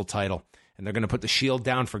Universal title. And they're going to put the Shield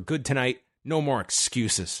down for good tonight. No more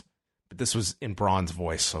excuses. But this was in Braun's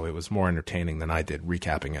voice, so it was more entertaining than I did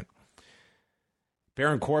recapping it.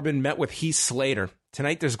 Baron Corbin met with Heath Slater.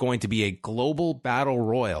 Tonight there's going to be a global battle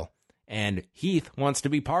royal, and Heath wants to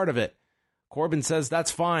be part of it. Corbin says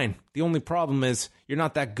that's fine. The only problem is you're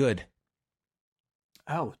not that good.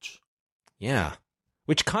 Ouch. Yeah.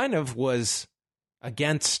 Which kind of was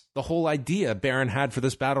against the whole idea Baron had for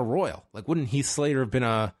this battle royal. Like, wouldn't Heath Slater have been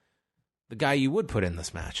the guy you would put in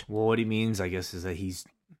this match? Well, what he means, I guess, is that he's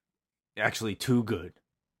actually too good.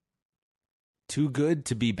 Too good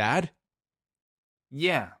to be bad?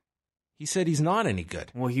 Yeah. He said he's not any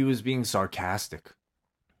good. Well, he was being sarcastic.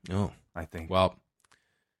 Oh. I think. Well,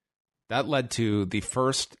 that led to the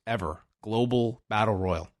first ever global battle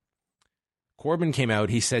royal. Corbin came out.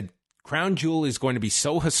 He said, Crown Jewel is going to be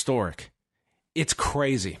so historic. It's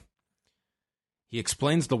crazy. He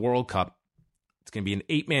explains the World Cup. It's going to be an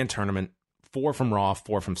 8-man tournament, 4 from Raw,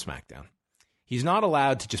 4 from SmackDown. He's not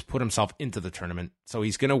allowed to just put himself into the tournament, so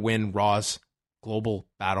he's going to win Raw's global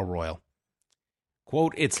battle royal.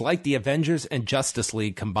 Quote, it's like the Avengers and Justice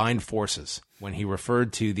League combined forces when he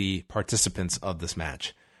referred to the participants of this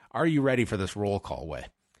match. Are you ready for this roll call, Way?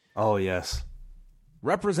 Oh, yes.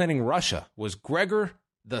 Representing Russia was Gregor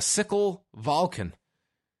the Sickle Vulcan.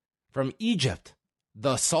 From Egypt,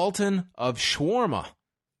 the Sultan of Shawarma.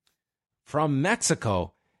 From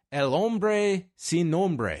Mexico, El Hombre Sin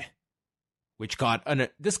Nombre, which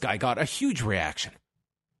this guy got a huge reaction.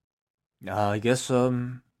 I guess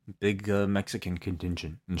big Mexican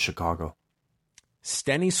contingent in Chicago.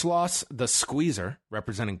 Stanislaus the Squeezer,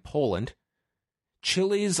 representing Poland.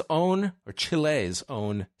 Chile's own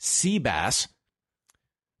Seabass.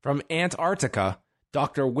 From Antarctica,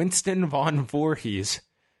 Dr. Winston von Voorhees.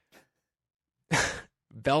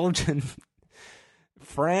 Belgian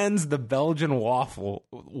Franz the Belgian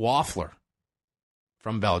Waffler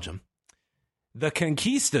from Belgium. The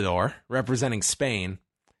Conquistador, representing Spain.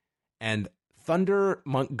 And Thunder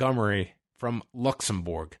Montgomery from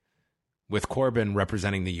Luxembourg, with Corbin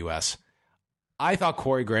representing the U.S. I thought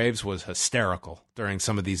Corey Graves was hysterical during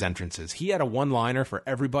some of these entrances. He had a one-liner for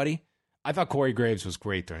everybody. I thought Corey Graves was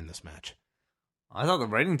great during this match. I thought the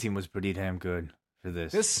writing team was pretty damn good for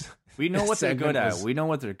this. We know what they're good at. We know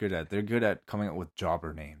what they're good at. They're good at coming up with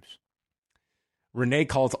jobber names. Renee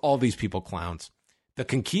calls all these people clowns. The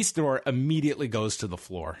Conquistador immediately goes to the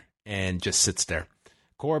floor and just sits there.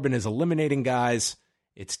 Corbin is eliminating guys.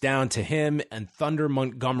 It's down to him and Thunder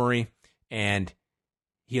Montgomery, and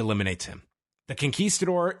he eliminates him. The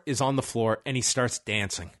Conquistador is on the floor, and he starts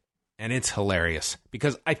dancing. And it's hilarious,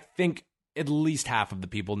 because I think at least half of the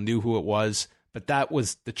people knew who it was, but that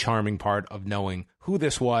was the charming part of knowing who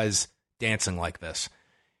this was dancing like this.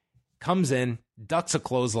 Comes in, ducks a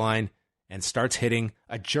clothesline, and starts hitting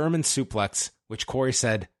a German suplex, which Corey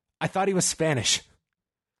said, I thought he was Spanish.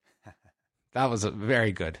 That was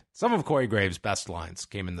very good. Some of Corey Graves' best lines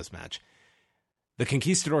came in this match. The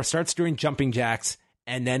Conquistador starts doing jumping jacks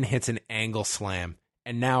and then hits an angle slam.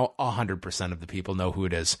 And now 100% of the people know who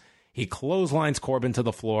it is. He clotheslines Corbin to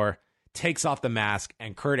the floor, takes off the mask,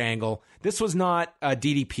 and Kurt Angle. This was not a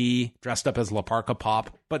DDP dressed up as La Parka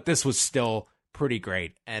Pop, but this was still pretty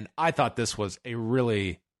great. And I thought this was a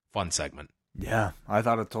really fun segment. Yeah, I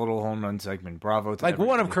thought a total home run segment. Bravo to everybody.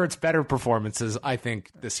 One of Kurt's better performances, I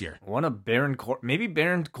think, this year. One of maybe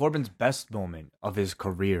Baron Corbin's best moment of his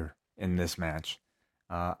career in this match.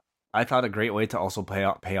 I thought a great way to also pay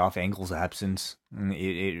off Angle's absence.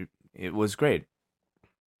 It was great.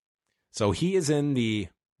 So he is in the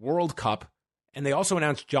World Cup, and they also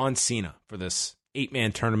announced John Cena for this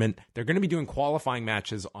 8-man tournament. They're going to be doing qualifying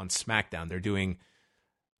matches on SmackDown. They're doing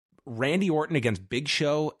Randy Orton against Big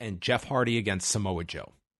Show and Jeff Hardy against Samoa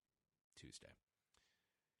Joe. Tuesday.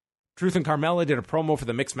 Truth and Carmella did a promo for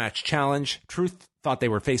the Mixed Match Challenge. Truth thought they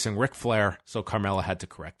were facing Ric Flair, so Carmella had to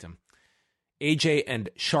correct him. AJ and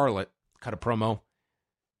Charlotte cut a promo.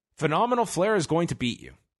 Phenomenal Flair is going to beat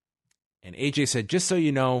you. And AJ said, just so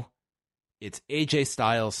you know, it's AJ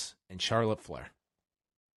Styles and Charlotte Flair.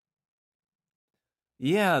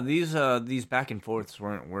 Yeah, these back and forths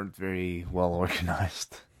weren't very well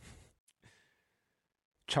organized.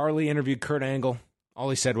 Charlie interviewed Kurt Angle. All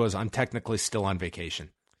he said was, I'm technically still on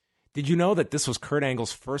vacation. Did you know that this was Kurt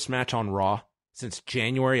Angle's first match on Raw since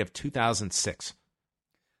January of 2006?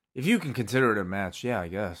 If you can consider it a match, yeah, I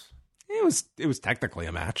guess. It was technically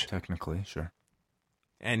a match. Technically, sure.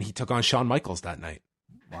 And he took on Shawn Michaels that night.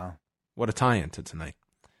 Wow. What a tie-in to tonight.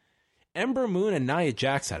 Ember Moon and Nia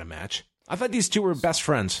Jax had a match. I thought these two were best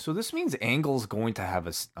friends. So this means Angle's going to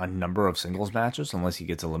have a number of singles matches unless he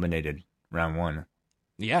gets eliminated round 1.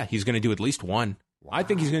 Yeah, he's going to do at least one. Wow. I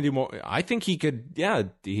think he's going to do more. I think he could,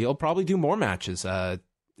 he'll probably do more matches. I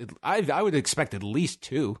would expect at least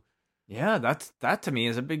 2. Yeah, that to me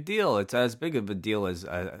is a big deal. It's as big of a deal as,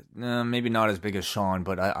 maybe not as big as Shawn,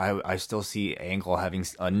 but I still see Angle having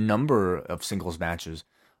a number of singles matches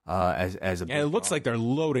as a big it looks like they're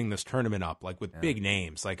loading this tournament up, like with big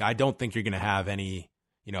names. Like, I don't think you're going to have any,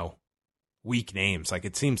 weak names. Like,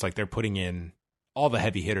 it seems like they're putting in all the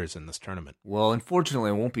heavy hitters in this tournament. Well, unfortunately,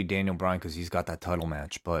 it won't be Daniel Bryan because he's got that title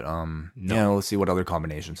match. But let's see what other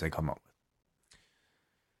combinations they come up with.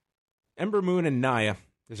 Ember Moon and Nia.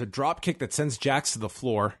 There's a drop kick that sends Jax to the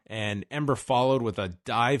floor, and Ember followed with a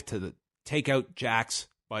dive to take out Jax,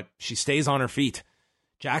 but she stays on her feet.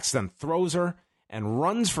 Jax then throws her and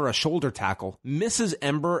runs for a shoulder tackle, misses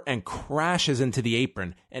Ember and crashes into the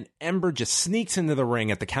apron, and Ember just sneaks into the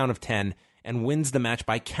ring at the count of 10 and wins the match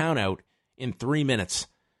by countout in 3 minutes.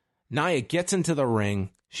 Nia gets into the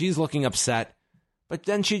ring. She's looking upset, but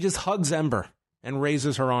then she just hugs Ember and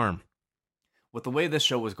raises her arm. With the way this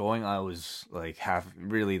show was going, I was like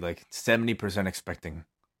 70% expecting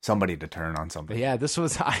somebody to turn on something. Yeah, this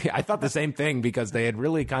was, I thought the same thing because they had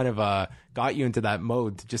really kind of got you into that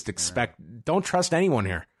mode to just expect, don't trust anyone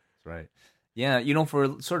here. That's right. Yeah,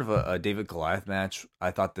 for sort of a David Goliath match,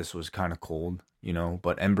 I thought this was kind of cold,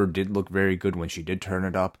 but Ember did look very good when she did turn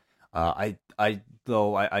it up. I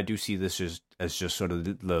do see this as just sort of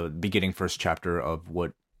the beginning first chapter of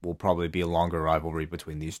what will probably be a longer rivalry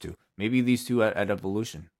between these two. Maybe these two at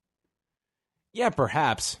Evolution. Yeah,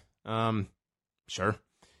 perhaps. Sure.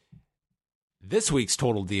 This week's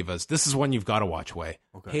Total Divas, this is one you've got to watch, Way.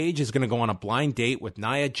 Okay. Paige is going to go on a blind date with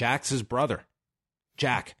Nia Jax's brother,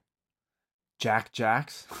 Jack. Jack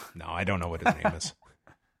Jax? No, I don't know what his name is.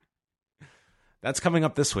 That's coming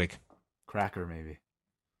up this week. Cracker, maybe.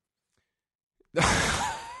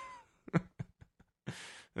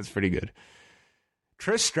 That's pretty good.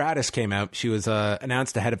 Trish Stratus came out. She was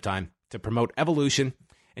announced ahead of time to promote Evolution,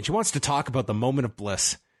 and she wants to talk about the moment of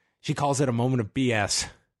bliss. She calls it a moment of BS.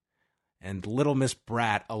 And Little Miss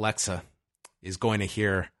Brat, Alexa, is going to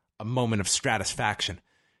hear a moment of stratisfaction.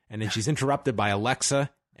 And then she's interrupted by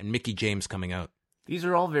Alexa and Mickie James coming out. These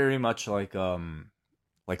are all very much like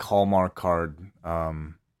Hallmark card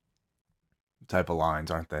type of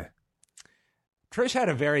lines, aren't they? Trish had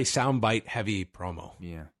a very soundbite heavy promo.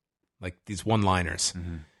 Yeah. Like these one-liners.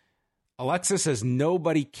 Mm-hmm. Alexa says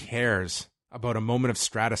nobody cares about a moment of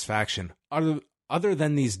stratisfaction other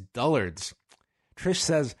than these dullards. Trish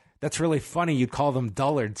says, that's really funny you'd call them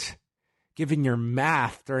dullards, given your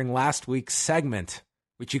math during last week's segment,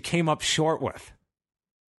 which you came up short with.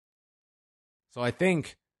 So I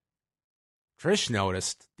think Trish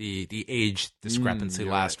noticed the age discrepancy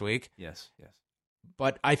last week. Yes.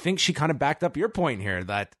 But I think she kind of backed up your point here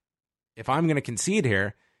that if I'm going to concede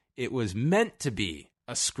here, it was meant to be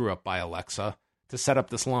a screw-up by Alexa to set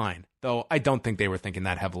up this line. Though I don't think they were thinking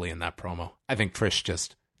that heavily in that promo. I think Trish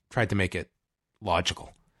just tried to make it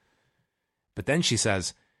logical. But then she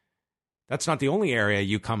says, that's not the only area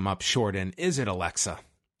you come up short in, is it, Alexa?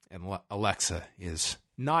 And Alexa is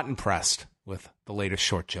not impressed with the latest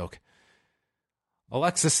short joke.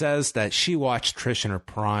 Alexa says that she watched Trish in her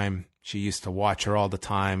prime. She used to watch her all the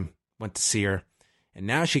time, went to see her. And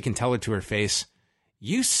now she can tell her to her face,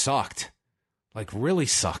 you sucked. Like, really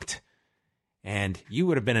sucked. And you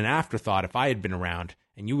would have been an afterthought if I had been around,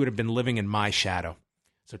 and you would have been living in my shadow.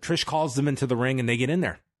 So Trish calls them into the ring, and they get in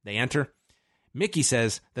there. They enter. Mickie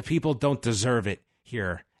says the people don't deserve it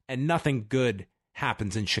here, and nothing good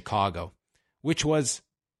happens in Chicago, which was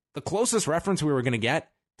the closest reference we were going to get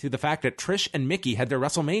to the fact that Trish and Mickie had their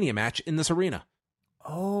WrestleMania match in this arena.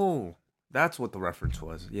 Oh, that's what the reference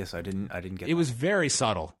was. Yes, I didn't get it. Was very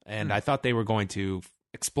subtle, and I thought they were going to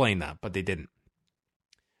explain that, but they didn't.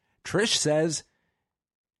 Trish says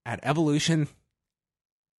at Evolution,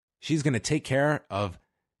 she's going to take care of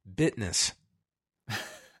business.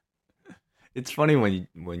 It's funny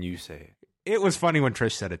when you say it. It was funny when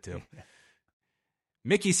Trish said it too.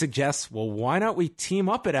 Mickie suggests, well, why not we team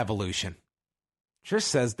up at Evolution? Trish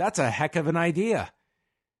says, that's a heck of an idea.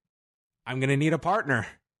 I'm going to need a partner.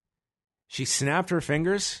 She snapped her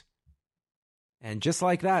fingers, and just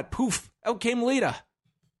like that, poof, out came Lita.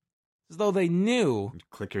 As though they knew.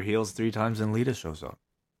 Click your heels 3 times and Lita shows up.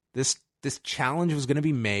 This challenge was going to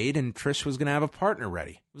be made, and Trish was going to have a partner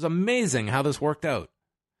ready. It was amazing how this worked out.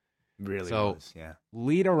 Really was, yeah.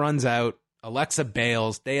 Lita runs out. Alexa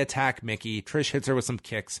bails. They attack Mickie. Trish hits her with some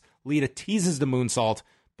kicks. Lita teases the moonsault,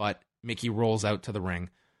 but Mickie rolls out to the ring.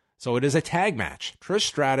 So it is a tag match. Trish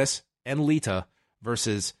Stratus and Lita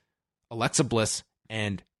versus Alexa Bliss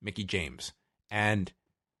and Mickie James. And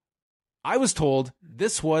I was told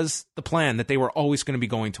this was the plan that they were always going to be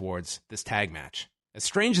going towards, this tag match. As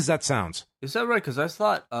strange as that sounds. Is that right? Because I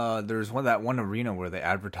thought there's one arena where they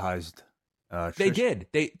advertised. They did.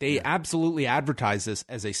 They absolutely advertised this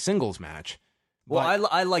as a singles match. Well,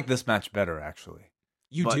 I like this match better, actually.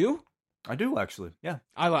 You do? I do, actually. Yeah.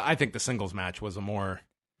 I think the singles match was more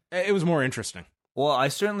interesting. Well, I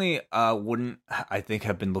certainly wouldn't, I think,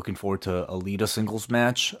 have been looking forward to a Lita singles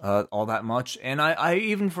match all that much. And I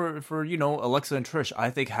even for Alexa and Trish, I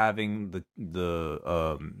think having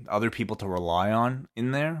the other people to rely on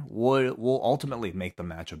in there will ultimately make the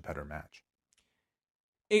match a better match.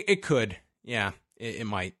 It could. Yeah, it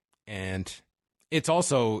might. And it's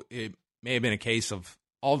also, it may have been a case of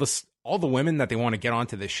all the women that they want to get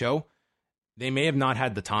onto this show, they may have not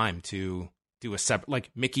had the time to do a separate,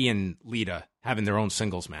 like Mickie and Lita having their own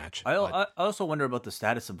singles match. I also wonder about the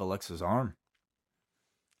status of Alexa's arm.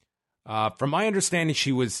 From my understanding,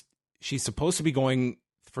 she's supposed to be going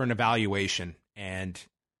for an evaluation, and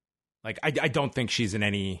like I don't think she's in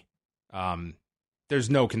any. There's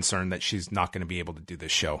no concern that she's not going to be able to do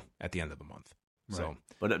this show at the end of the month. Right. So,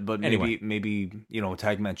 but anyway. maybe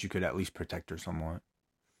tag match you could at least protect her somewhat.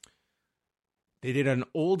 They did an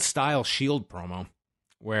old style Shield promo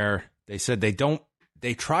where they said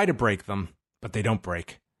they try to break them, but they don't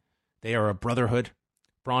break. They are a brotherhood.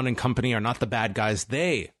 Braun and company are not the bad guys.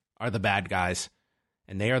 They are the bad guys,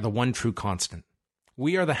 and they are the one true constant.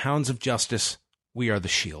 We are the hounds of justice. We are the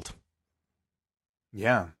Shield.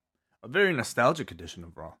 Yeah. A very nostalgic edition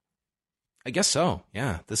of Raw. I guess so,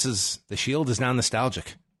 yeah. The Shield is now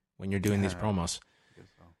nostalgic when you're doing these promos. I guess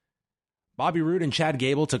so. Bobby Roode and Chad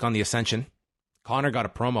Gable took on the Ascension. Connor got a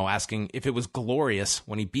promo asking if it was glorious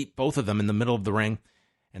when he beat both of them in the middle of the ring,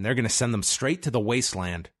 and they're going to send them straight to the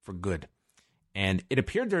wasteland for good. And it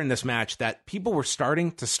appeared during this match that people were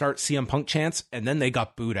starting to start CM Punk chants, and then they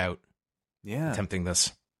got booed out attempting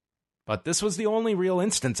this. But this was the only real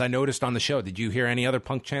instance I noticed on the show. Did you hear any other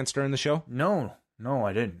Punk chants during the show? No,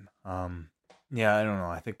 I didn't. Yeah, I don't know.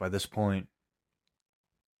 I think by this point,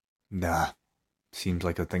 seems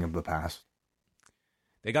like a thing of the past.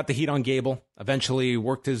 They got the heat on Gable, eventually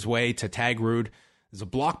worked his way to tag Roode. There's a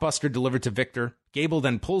blockbuster delivered to Victor. Gable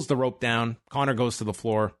then pulls the rope down. Connor goes to the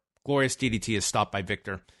floor. Glorious DDT is stopped by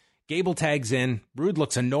Victor. Gable tags in. Roode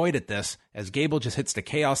looks annoyed at this as Gable just hits the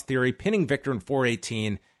Chaos Theory, pinning Victor in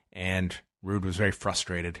 418. And Roode was very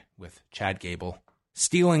frustrated with Chad Gable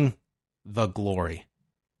stealing the glory.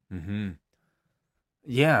 Mm-hmm.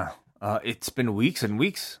 Yeah, it's been weeks and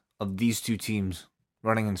weeks of these two teams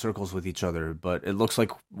running in circles with each other, but it looks like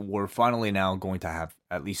we're finally now going to have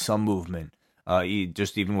at least some movement,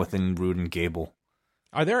 just even within Roode and Gable.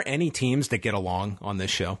 Are there any teams that get along on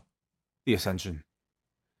this show? The Ascension.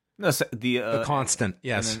 The Constant,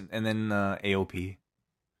 yes. And then AOP.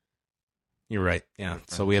 You're right, yeah.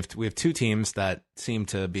 So we have two teams that seem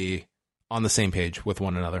to be on the same page with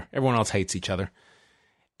one another. Everyone else hates each other.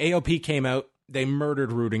 AOP came out. They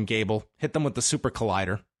murdered Roode and Gable, hit them with the Super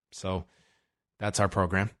Collider. So that's our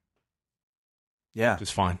program. Yeah. Which is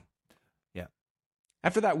fine. Yeah.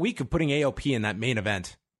 After that week of putting AOP in that main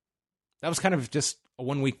event, that was kind of just a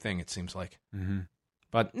 1 week thing, it seems like. Mm-hmm.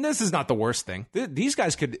 But this is not the worst thing. These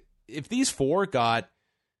guys could, if these four got,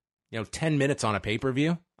 10 minutes on a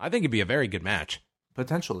pay-per-view, I think it'd be a very good match.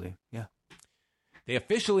 Potentially, yeah. They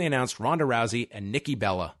officially announced Ronda Rousey and Nikki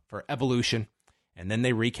Bella for Evolution, and then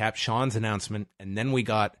they recapped Shawn's announcement, and then we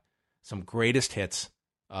got some greatest hits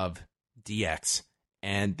of DX.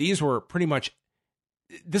 And these were pretty much,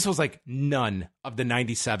 this was like none of the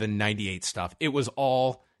 97, 98 stuff. It was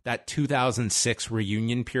all that 2006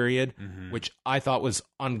 reunion period, which I thought was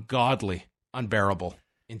ungodly, unbearable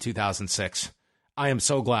in 2006. I am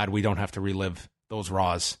so glad we don't have to relive those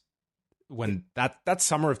Raws. When that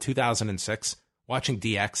summer of 2006, watching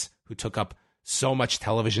DX, who took up so much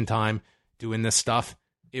television time doing this stuff,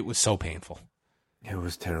 it was so painful. It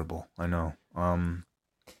was terrible. I know.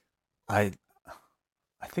 I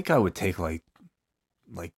think I would take like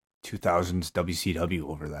 2000s WCW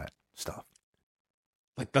over that stuff.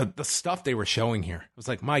 Like the stuff they were showing here. It was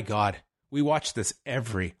like, my God, we watched this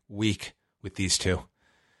every week with these two.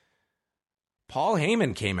 Paul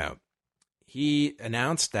Heyman came out. He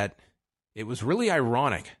announced that it was really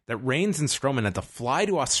ironic that Reigns and Strowman had to fly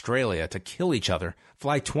to Australia to kill each other,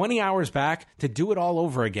 fly 20 hours back to do it all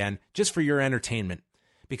over again just for your entertainment.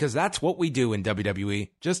 Because that's what we do in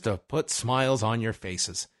WWE, just to put smiles on your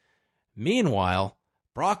faces. Meanwhile,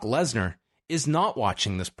 Brock Lesnar is not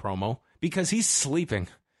watching this promo because he's sleeping.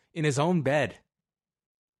 in his own bed.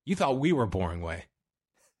 You thought we were boring, Way.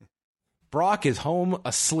 Brock is home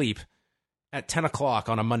asleep at 10 o'clock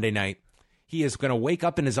on a Monday night. He is going to wake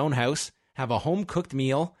up in his own house, have a home-cooked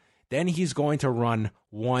meal, then he's going to run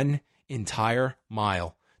 1 entire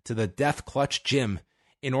mile to the Death Clutch gym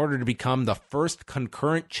in order to become the first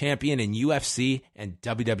concurrent champion in UFC and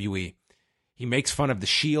WWE. He makes fun of the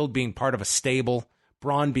Shield being part of a stable,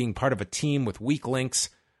 Braun being part of a team with weak links.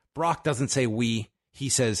 Brock doesn't say we, he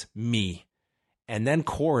says me. And then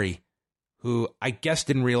Corey, who I guess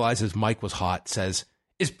didn't realize his mic was hot, says,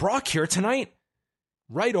 "Is Brock here tonight?"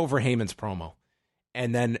 Right over Heyman's promo.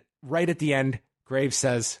 And then right at the end, Graves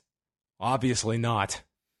says, "Obviously not."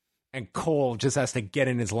 And Cole just has to get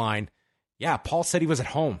in his line. "Yeah, Paul said he was at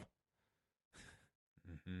home."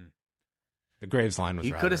 The Graves line was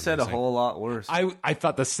He rather could have said a amazing. whole lot worse. I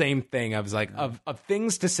thought the same thing. I was like, of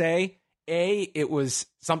things to say, it was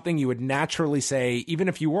something you would naturally say, even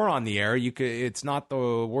if you were on the air. You could. It's not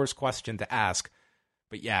the worst question to ask.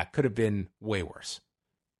 But yeah, it could have been way worse.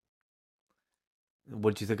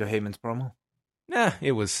 What did you think of Heyman's promo? Nah,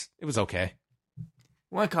 it was okay.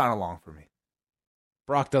 Went kind of long for me.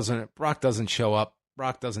 Brock doesn't show up.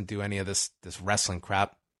 Brock doesn't do any of this wrestling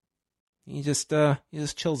crap. He just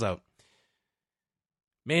chills out.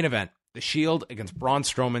 Main event: The Shield against Braun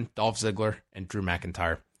Strowman, Dolph Ziggler, and Drew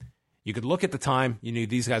McIntyre. You could look at the time. You knew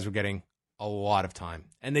these guys were getting a lot of time,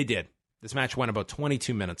 and they did. This match went about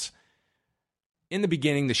 22 minutes. In the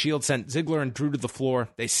beginning, the Shield sent Ziggler and Drew to the floor.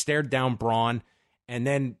 They stared down Braun, and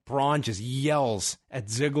then Braun just yells at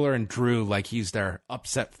Ziggler and Drew like he's their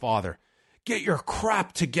upset father. "Get your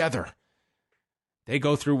crap together." They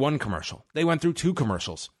go through one commercial. They went through 2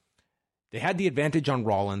 commercials. They had the advantage on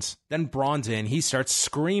Rollins. Then Braun's in. He starts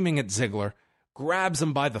screaming at Ziggler, grabs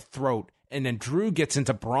him by the throat, and then Drew gets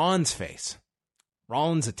into Braun's face.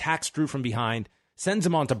 Rollins attacks Drew from behind, sends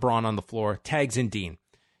him onto Braun on the floor, tags in Dean.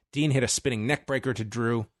 Dean hit a spinning neckbreaker to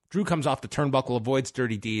Drew. Drew comes off the turnbuckle, avoids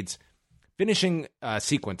dirty deeds. Finishing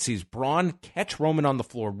sequence sees Braun catch Roman on the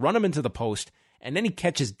floor, run him into the post, and then he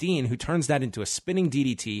catches Dean, who turns that into a spinning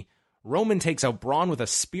DDT. Roman takes out Braun with a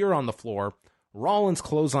spear on the floor. Rollins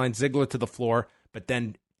clotheslines Ziggler to the floor, but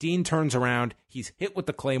then Dean turns around. He's hit with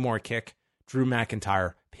the Claymore kick. Drew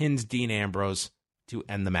McIntyre pins Dean Ambrose to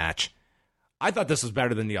end the match. I thought this was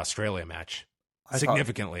better than the Australia match,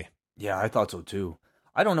 significantly. I thought so too.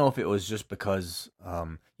 I don't know if it was just because,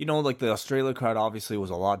 like the Australia crowd obviously was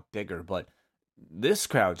a lot bigger, but this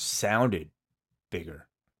crowd sounded bigger.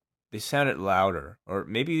 They sounded louder, or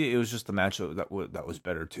maybe it was just the match that was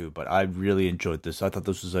better too. But I really enjoyed this. I thought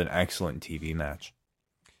this was an excellent TV match.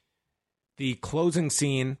 The closing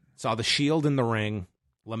scene saw the Shield in the ring,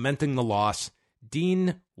 lamenting the loss.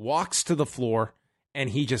 Dean walks to the floor,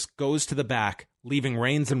 and he just goes to the back, leaving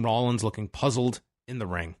Reigns and Rollins looking puzzled in the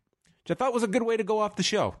ring, which I thought was a good way to go off the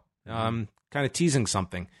show. Kind of teasing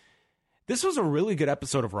something. This was a really good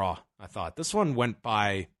episode of Raw, I thought. This one went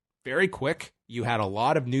by very quick. You had a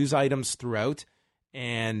lot of news items throughout,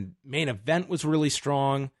 and main event was really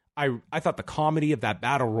strong. I thought the comedy of that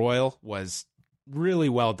Battle Royal was really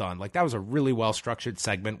well done. Like, that was a really well-structured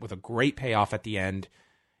segment with a great payoff at the end.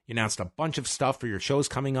 You announced a bunch of stuff for your shows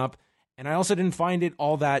coming up, and I also didn't find it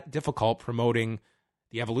all that difficult promoting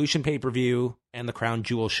the Evolution pay-per-view and the Crown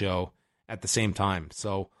Jewel show at the same time.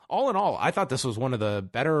 So, all in all, I thought this was one of the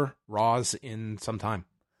better Raws in some time.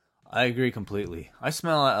 I agree completely. I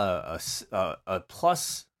smell a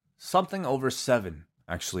plus something over 7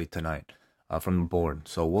 actually tonight from the board.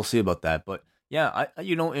 So we'll see about that. But yeah,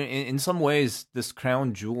 in some ways, this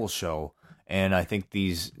Crown Jewel show, and I think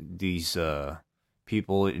these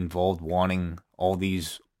people involved wanting all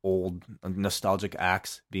these old nostalgic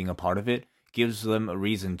acts being a part of it gives them a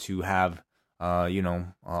reason to have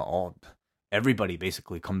everybody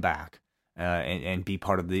basically come back. And be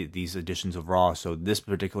part of these editions of Raw. So this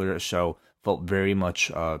particular show felt very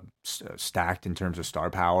much stacked in terms of star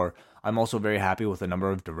power. I'm also very happy with the number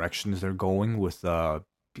of directions they're going with the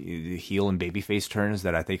heel and babyface turns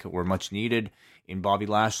that I think were much needed in Bobby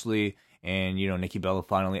Lashley and Nikki Bella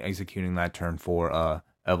finally executing that turn for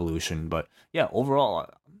Evolution. But yeah, overall,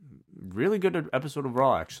 really good episode of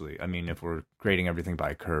Raw. Actually, I mean, if we're grading everything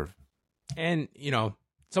by a curve, and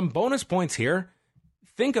some bonus points here.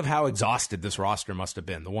 Think of how exhausted this roster must have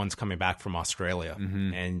been, the ones coming back from Australia.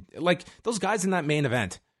 Mm-hmm. And like those guys in that main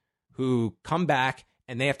event who come back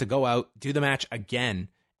and they have to go out, do the match again,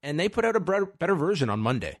 and they put out a better version on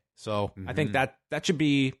Monday. So I think that should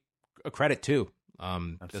be a credit too.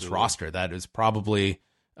 This roster that is probably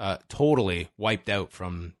totally wiped out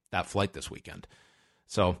from that flight this weekend.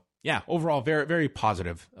 So yeah, overall, very, very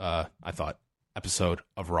positive, I thought, episode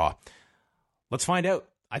of Raw. Let's find out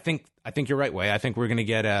I think you're right, Way. I think we're going to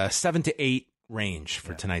get a 7 to 8 range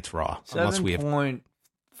for tonight's Raw. 7.4.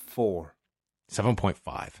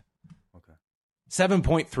 7.5. Okay.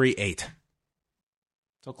 7.38.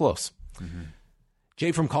 So close. Mm-hmm.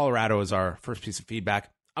 Jay from Colorado is our first piece of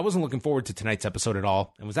feedback. I wasn't looking forward to tonight's episode at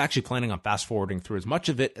all and was actually planning on fast forwarding through as much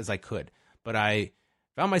of it as I could, but I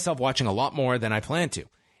found myself watching a lot more than I planned to.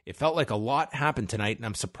 It felt like a lot happened tonight, and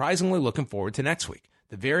I'm surprisingly looking forward to next week.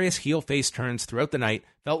 The various heel face turns throughout the night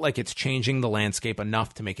felt like it's changing the landscape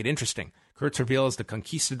enough to make it interesting. Kurt's reveal as the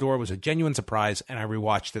Conquistador was a genuine surprise, and I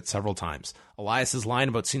rewatched it several times. Elias's line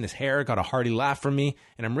about seeing his hair got a hearty laugh from me,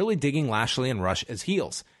 and I'm really digging Lashley and Rush as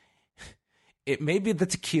heels. It may be the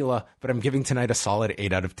tequila, but I'm giving tonight a solid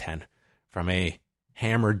 8 out of 10 from a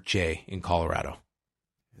hammered Jay in Colorado.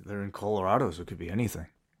 They're in Colorado, so it could be anything.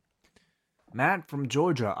 Matt from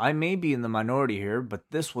Georgia, I may be in the minority here, but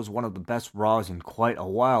this was one of the best Raws in quite a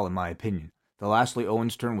while, in my opinion. The Lashley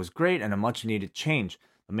Owens turn was great and a much-needed change.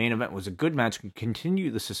 The main event was a good match and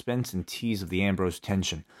continued the suspense and tease of the Ambrose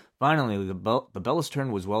tension. Finally, the Bellas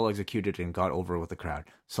turn was well executed and got over with the crowd.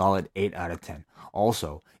 Solid 8 out of 10.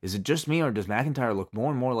 Also, is it just me or does McIntyre look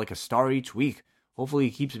more and more like a star each week? Hopefully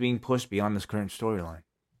he keeps being pushed beyond this current storyline.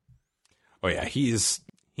 Oh yeah, he's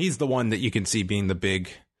the one that you can see being the big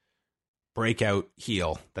breakout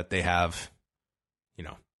heel that they have, you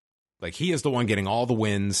know, like he is the one getting all the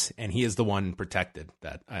wins and he is the one protected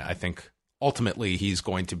that I think ultimately he's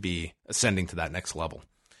going to be ascending to that next level.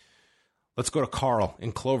 Let's go to Carl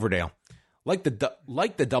in Cloverdale. Like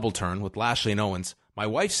the double turn with Lashley and Owens, my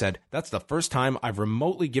wife said that's the first time I've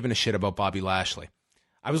remotely given a shit about Bobby Lashley.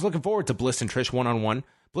 I was looking forward to Bliss and Trish one-on-one.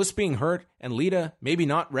 Bliss being hurt and Lita maybe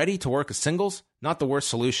not ready to work as singles, not the worst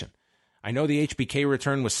solution. I know the HBK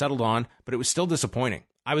return was settled on, but it was still disappointing.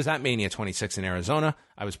 I was at Mania 26 in Arizona.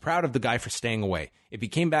 I was proud of the guy for staying away. If he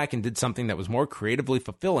came back and did something that was more creatively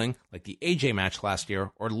fulfilling, like the AJ match last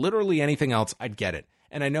year, or literally anything else, I'd get it.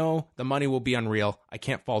 And I know the money will be unreal. I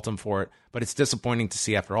can't fault him for it, but it's disappointing to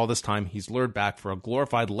see after all this time he's lured back for a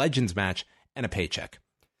glorified Legends match and a paycheck.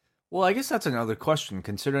 Well, I guess that's another question,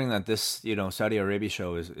 considering that this, Saudi Arabia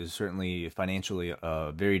show is certainly financially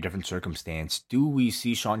a very different circumstance. Do we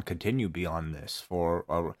see Sean continue beyond this for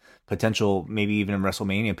a potential, maybe even a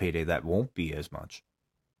WrestleMania payday that won't be as much?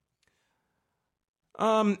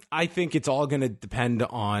 I think it's all going to depend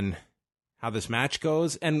on how this match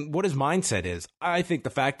goes and what his mindset is. I think the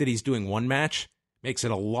fact that he's doing one match makes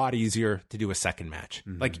it a lot easier to do a second match.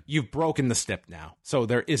 Mm-hmm. Like, you've broken the step now, so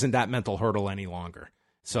there isn't that mental hurdle any longer.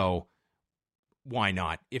 So why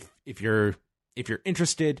not? If you're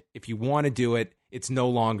interested, if you want to do it, it's no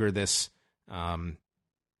longer this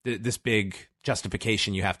this big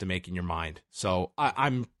justification you have to make in your mind. So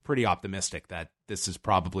I'm pretty optimistic that this is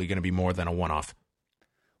probably going to be more than a one-off.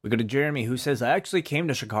 We go to Jeremy, who says, I actually came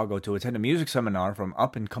to Chicago to attend a music seminar from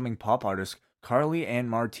up-and-coming pop artists Carly and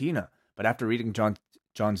Martina. But after reading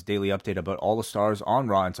John's daily update about all the stars on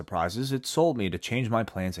Raw and surprises, it sold me to change my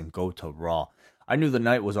plans and go to Raw. I knew the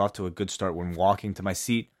night was off to a good start when walking to my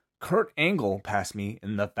seat. Kurt Angle passed me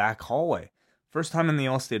in the back hallway. First time in the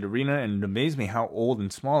Allstate Arena, and it amazed me how old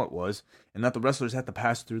and small it was, and that the wrestlers had to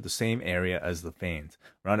pass through the same area as the fans.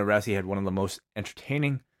 Ronda Rousey had one of the most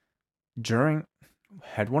entertaining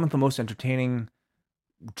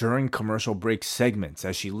during commercial break segments,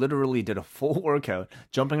 as she literally did a full workout,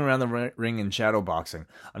 jumping around the ring and shadowboxing.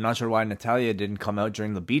 I'm not sure why Natalya didn't come out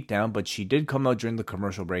during the beatdown, but she did come out during the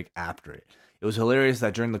commercial break after it. It was hilarious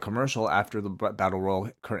that during the commercial after the Battle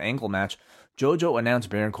Royal Kurt Angle match, JoJo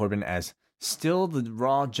announced Baron Corbin as still the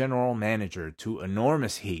Raw general manager to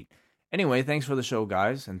enormous heat. Anyway, thanks for the show,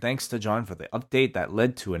 guys, and thanks to John for the update that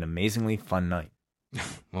led to an amazingly fun night.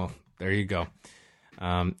 Well, there you go.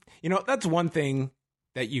 That's one thing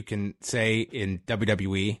that you can say in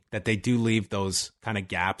WWE, that they do leave those kind of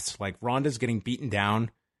gaps. Like, Ronda's getting beaten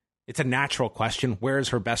down. It's a natural question. Where is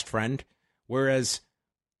her best friend? Whereas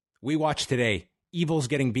we watched today, Evil's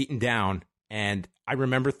getting beaten down, and I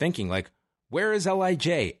remember thinking, like, where is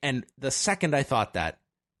LIJ? And the second I thought that,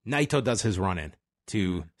 Naito does his run-in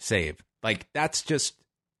to save. Like, that's just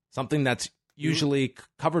something that's usually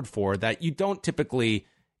covered for that you don't typically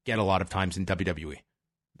get a lot of times in WWE.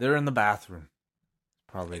 They're in the bathroom.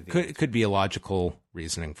 Probably could be a logical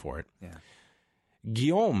reasoning for it. Yeah.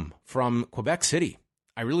 Guillaume from Quebec City.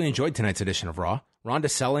 I really enjoyed tonight's edition of Raw. Ronda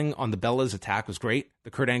selling on the Bella's attack was great.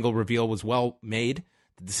 The Kurt Angle reveal was well made.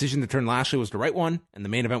 The decision to turn Lashley was the right one, and the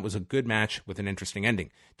main event was a good match with an interesting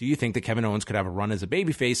ending. Do you think that Kevin Owens could have a run as a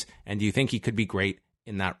babyface, and do you think he could be great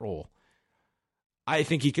in that role? I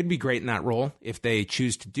think he could be great in that role if they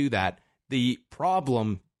choose to do that. The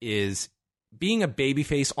problem is being a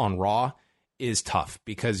babyface on Raw is tough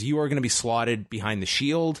because you are going to be slotted behind the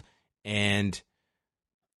Shield, and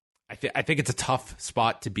I think it's a tough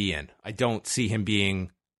spot to be in. I don't see him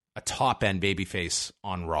being a top-end babyface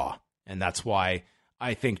on Raw, and that's why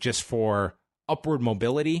I think just for upward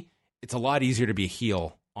mobility, it's a lot easier to be a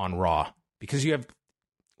heel on Raw because you have,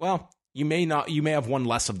 you may have one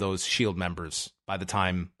less of those Shield members by the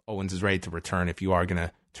time Owens is ready to return if you are going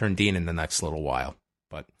to turn Dean in the next little while.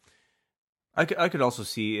 But I could also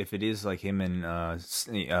see if it is like him and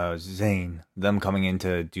Zayn, them coming in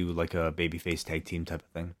to do like a babyface tag team type of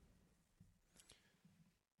thing.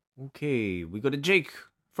 Okay, we go to Jake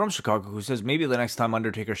from Chicago, who says maybe the next time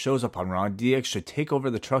Undertaker shows up on Raw, DX should take over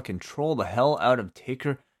the truck and troll the hell out of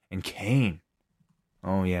Taker and Kane.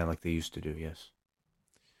 Oh yeah, like they used to do, yes.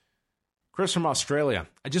 Chris from Australia,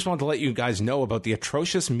 I just want to let you guys know about the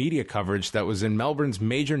atrocious media coverage that was in Melbourne's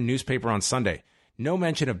major newspaper on Sunday. No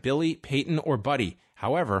mention of Billy, Peyton, or Buddy.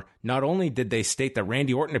 However, not only did they state that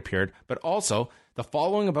Randy Orton appeared, but also the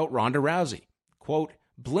following about Ronda Rousey. Quote,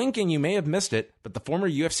 blink and you may have missed it, but the former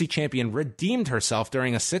UFC champion redeemed herself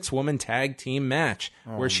during a 6-woman tag team match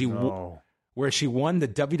where she won the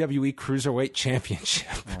WWE Cruiserweight Championship.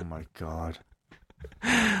 Oh my God.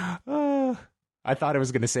 I thought I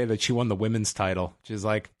was going to say that she won the women's title. She's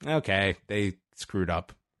like, okay, they screwed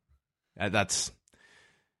up. That's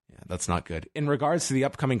not good. In regards to the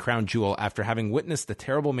upcoming Crown Jewel, after having witnessed the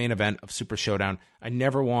terrible main event of Super Showdown, I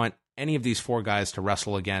never want any of these 4 guys to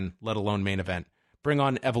wrestle again, let alone main event. Bring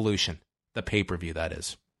on Evolution, the pay-per-view, that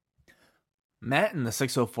is. Matt in the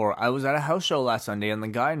 604, I was at a house show last Sunday, and the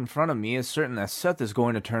guy in front of me is certain that Seth is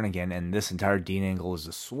going to turn again, and this entire Dean angle is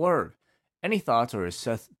a swerve. Any thoughts, or is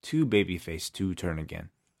Seth too babyface to turn again?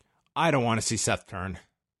 I don't want to see Seth turn.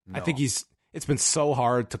 No. I think it's been so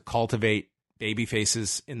hard to cultivate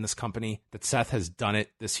babyfaces in this company that Seth has done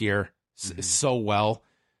it this year so well.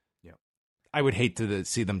 Yep. I would hate to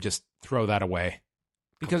see them just throw that away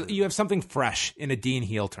because you have something fresh in a Dean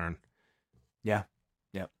heel turn. Yeah.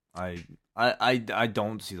 Yep. I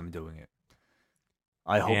don't see them doing it.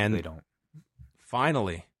 I hope they don't.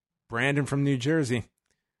 Finally, Brandon from New Jersey.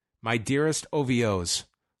 My dearest OVOs,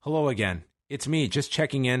 hello again. It's me, just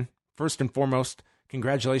checking in. First and foremost,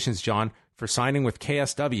 congratulations, John, for signing with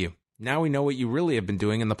KSW. Now we know what you really have been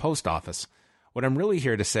doing in the post office. What I'm really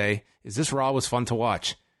here to say is this Raw was fun to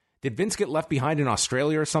watch. Did Vince get left behind in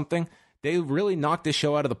Australia or something? They really knocked this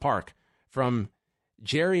show out of the park. From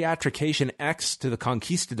Geriatrication X to the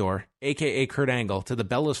Conquistador, a.k.a. Kurt Angle, to the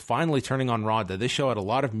Bellas finally turning on Raw, this show had a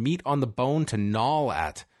lot of meat on the bone to gnaw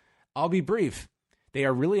at. I'll be brief. They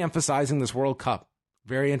are really emphasizing this World Cup.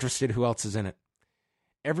 Very interested who else is in it.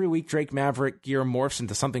 Every week, Drake Maverick gear morphs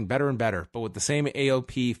into something better and better, but with the same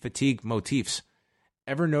AOP fatigue motifs.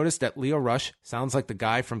 Ever noticed that Leo Rush sounds like the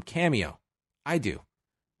guy from Cameo? I do.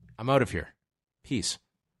 I'm out of here. Peace.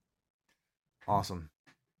 Awesome.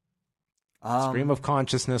 Stream of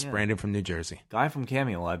consciousness, yeah. Brandon from New Jersey. Guy from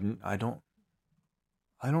Cameo. I don't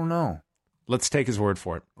know. Let's take his word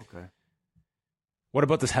for it. Okay. What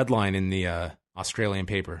about this headline in the Australian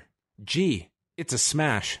paper? Gee, it's a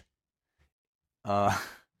smash.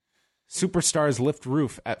 Superstars lift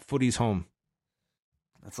roof at Footy's home.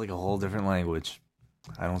 That's like a whole different language.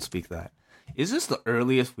 I don't speak that. Is this the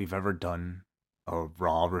earliest we've ever done a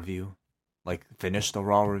Raw review? Like, finished a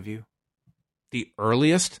Raw review? The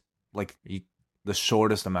earliest? Like, the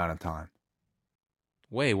shortest amount of time.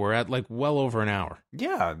 We're at like well over an hour.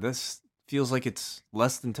 Yeah, this feels like it's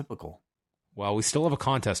less than typical. Well, we still have a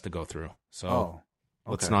contest to go through, so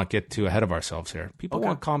let's not get too ahead of ourselves here. People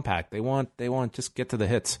want compact. They want just get to the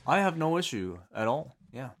hits. I have no issue at all.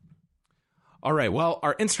 Yeah. All right. Well,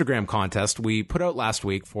 our Instagram contest we put out last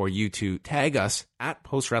week for you to tag us at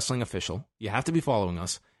Post Wrestling Official. You have to be following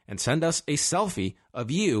us and send us a selfie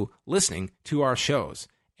of you listening to our shows.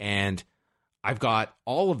 And I've got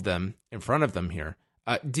all of them in front of them here.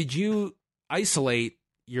 Did you isolate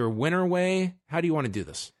your winner way? How do you want to do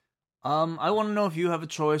this? I want to know if you have a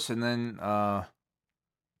choice, and then,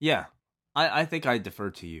 yeah, I think I defer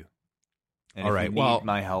to you. And all if right. you need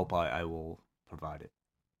my help, I will provide it.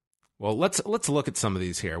 Well, let's look at some of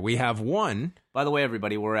these here. We have one. By the way,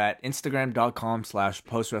 everybody, we're at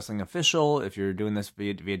Instagram.com/PostWrestlingOfficial. If you're doing this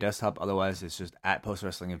via desktop, otherwise it's just at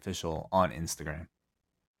PostWrestlingOfficial on Instagram.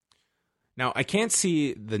 Now, I can't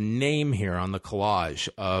see the name here on the collage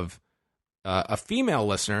of a female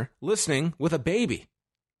listener listening with a baby.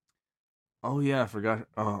 Oh yeah, I forgot.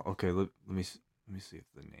 Oh, okay. Let me see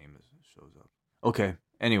if the name shows up. Okay.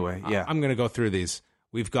 Anyway, yeah. I'm going to go through these.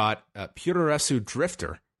 We've got Puroresu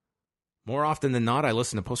Drifter. More often than not, I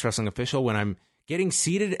listen to Post Wrestling Official when I'm getting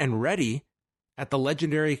seated and ready at the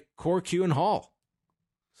legendary Cork Hall.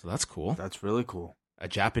 So that's cool. That's really cool. A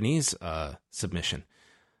Japanese submission.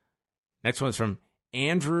 Next one's from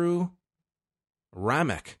Andrew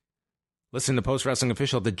Ramek. Listen to Post Wrestling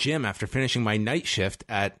Official at the gym after finishing my night shift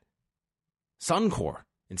at Suncor.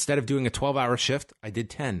 Instead of doing a 12-hour shift, I did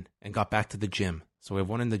 10 and got back to the gym. So we have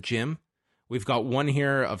one in the gym. We've got one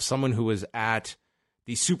here of someone who was at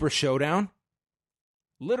the Super Showdown,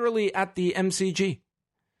 literally at the MCG.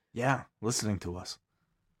 Yeah, listening to us.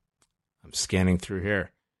 I'm scanning through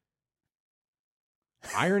here.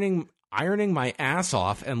 Ironing my ass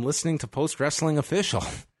off and listening to Post Wrestling Official.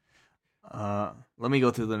 Let me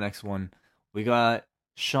go through the next one. We got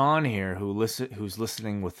Sean here who's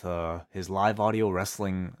listening with his live audio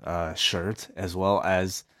wrestling shirt as well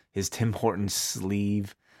as his Tim Hortons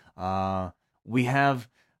sleeve. We have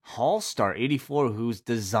Hallstar84 who's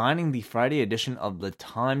designing the Friday edition of the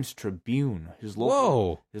Times Tribune, his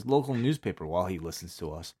local newspaper, while he listens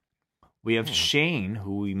to us. We have Shane,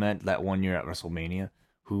 who we met that one year at WrestleMania,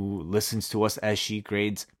 who listens to us as she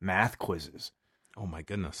grades math quizzes. Oh my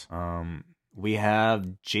goodness. We have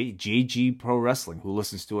JG Pro Wrestling, who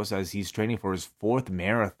listens to us as he's training for his 4th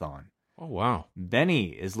marathon. Oh, wow. Benny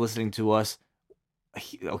is listening to us.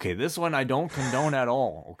 Okay, this one I don't condone at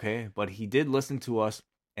all, okay? But he did listen to us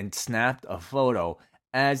and snapped a photo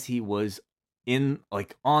as he was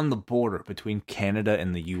on the border between Canada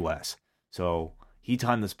and the U.S. So he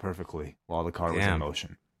timed this perfectly while the car was in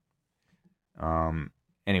motion.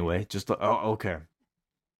 Anyway, okay.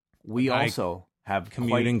 We also have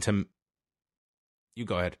commuting to... You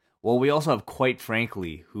go ahead. Well, we also have Quite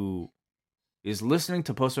Frankly, who is listening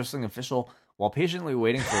to Post Wrestling Official while patiently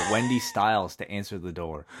waiting for Wendy Styles to answer the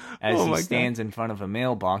door as he stands in front of a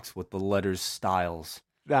mailbox with the letters Styles.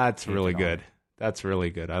 That's really good. That's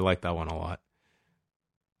really good. I like that one a lot.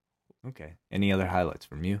 Okay. Any other highlights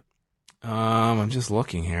from you? I'm just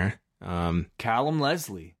looking here. Callum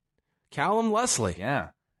Leslie. Yeah.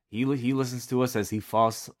 He listens to us as he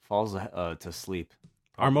falls to sleep.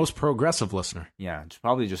 Our most progressive listener. Yeah,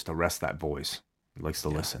 probably just to rest that voice. He likes to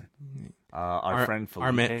listen. Our friend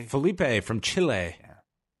Felipe. Felipe from Chile.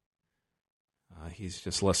 Yeah. He's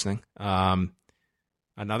just listening.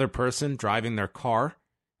 Another person driving their car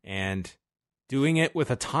and doing it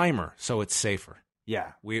with a timer so it's safer.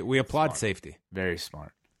 Yeah. We applaud smart. Safety. Very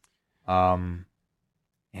smart.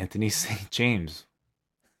 Anthony St. James.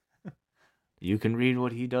 You can read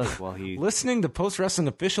what he does while he... Listening to Post Wrestling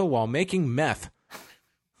Official while making meth.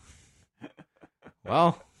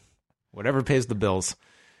 Well, whatever pays the bills.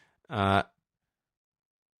 Guy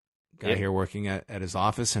here working at his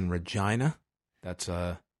office in Regina. That's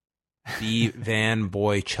B. Van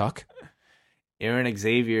Boy Chuck. Aaron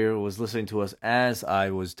Xavier was listening to us as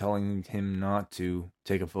I was telling him not to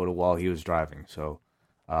take a photo while he was driving. So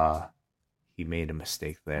he made a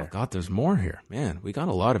mistake there. Oh, God, there's more here. Man, we got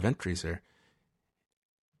a lot of entries here.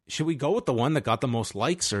 Should we go with the one that got the most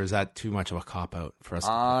likes, or is that too much of a cop-out for us?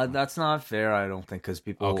 That's not fair, I don't think, because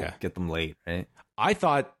people get them late, right? I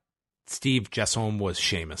thought Steve Jessom was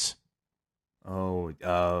Sheamus. Oh,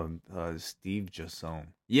 Steve Jessom.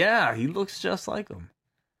 Yeah, he looks just like him.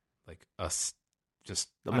 Like just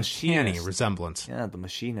the uncanny machinist resemblance. Yeah, the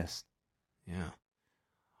machinist. Yeah.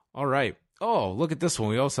 All right. Oh, look at this one.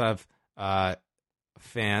 We also have a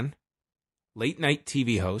fan, late night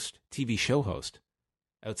TV show host,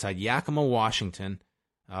 outside Yakima, Washington,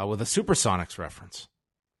 with a Supersonics reference.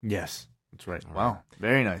 Yes, that's right. All wow, right.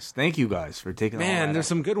 Very nice. Thank you guys for taking. Man, there's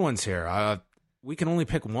some good ones here. We can only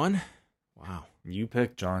pick one. Wow, you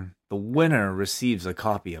pick, John. The winner receives a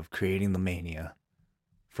copy of Creating the Mania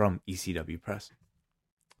from ECW Press.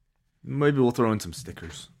 Maybe we'll throw in some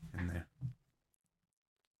stickers in there.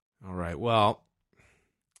 All right. Well,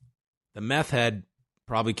 the meth head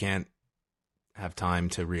probably can't have time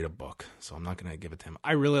to read a book, so I'm not going to give it to him.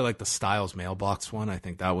 I really like the Styles mailbox one. I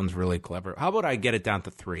think that one's really clever. How about I get it down to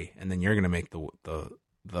 3, and then you're going to make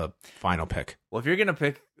the final pick? Well, if you're going to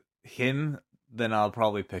pick him, then I'll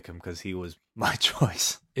probably pick him because he was my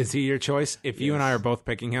choice. Is he your choice? If you and I are both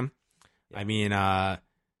picking him, yeah. I mean,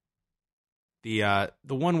 the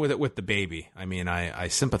one with the baby. I mean, I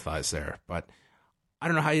sympathize there, but I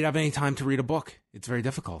don't know how you'd have any time to read a book. It's very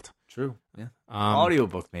difficult. True. Yeah.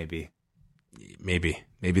 Audiobook maybe. Maybe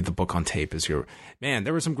the book on tape is your... Man,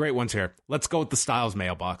 there were some great ones here. Let's go with the Styles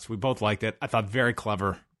mailbox. We both liked it. I thought very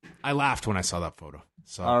clever. I laughed when I saw that photo.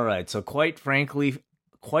 So all right. So quite frankly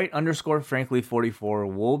 44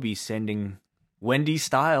 will be sending Wendy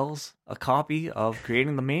Styles a copy of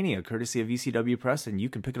Creating the Mania, courtesy of ECW Press, and you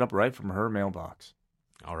can pick it up right from her mailbox.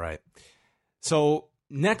 All right. So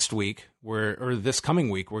next week, this coming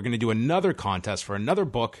week, we're going to do another contest for another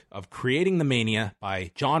book of Creating the Mania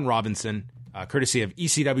by John Robinson courtesy of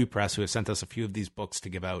ECW Press, who have sent us a few of these books to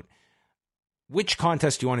give out. Which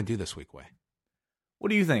contest do you want to do this week, Way? What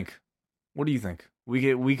do you think?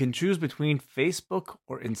 We can choose between Facebook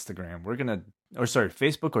or Instagram.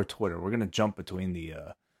 Facebook or Twitter. We're gonna jump between the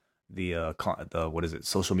what is it?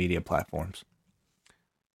 Social media platforms.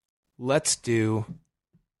 Let's do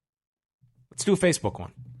a Facebook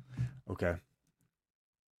one. Okay.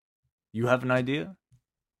 You have an idea?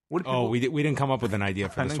 We didn't come up with an idea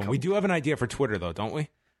for this one. We do have an idea for Twitter, though, don't we?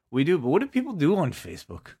 We do, but what do people do on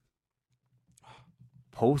Facebook?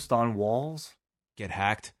 Post on walls? Get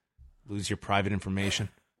hacked? Lose your private information?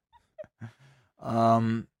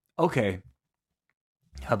 Okay.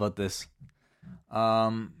 How about this?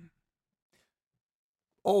 Oh,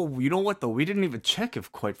 you know what, though? We didn't even check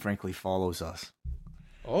if Quite Frankly follows us.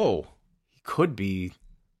 Oh. He could be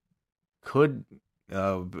a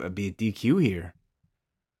DQ here.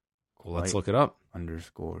 Well, let's look it up.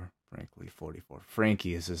 _Frankly 44.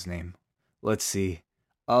 Frankie is his name. Let's see.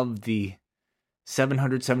 Of the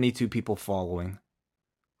 772 people following,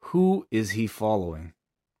 who is he following?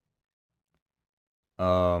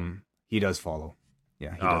 He does follow.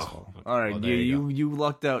 Yeah, he does follow. All right, well, you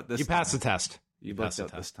lucked out this. You passed the test. You lucked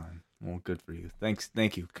out this time. Well, good for you.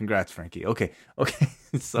 Thank you. Congrats, Frankie. Okay.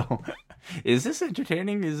 So, is this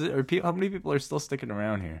entertaining? How many people are still sticking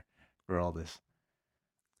around here for all this?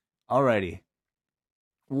 Alrighty.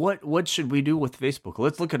 What should we do with Facebook?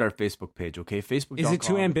 Let's look at our Facebook page, okay? Facebook. Is it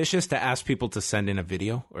too ambitious to ask people to send in a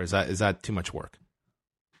video, or is that too much work?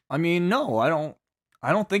 I mean, no, I don't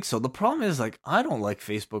think so. The problem is, like, I don't like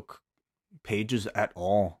Facebook pages at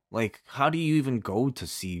all. Like, how do you even go to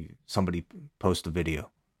see somebody post a video?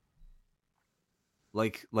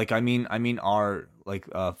 Like I mean our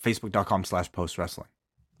facebook.com/postwrestling.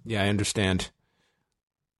 Yeah, I understand.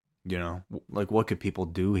 You know, like, what could people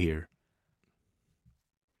do here?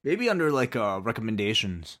 Maybe under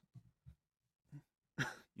recommendations.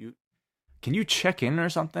 Can you check in or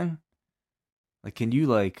something? Like, can you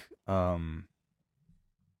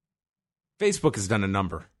Facebook has done a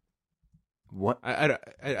number. What?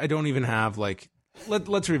 I don't even have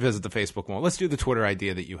let's revisit the Facebook one. Let's do the Twitter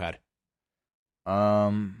idea that you had.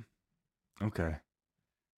 Okay.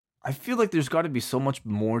 I feel like there's got to be so much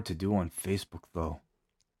more to do on Facebook, though.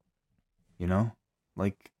 You know,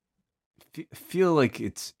 like, feel like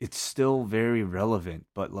it's still very relevant,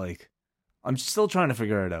 but I'm still trying to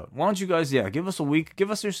figure it out. Why don't you guys, give us a week, give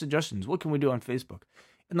us your suggestions. What can we do on Facebook?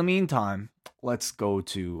 In the meantime, let's go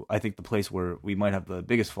to, I think, the place where we might have the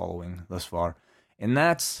biggest following thus far, and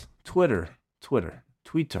that's Twitter,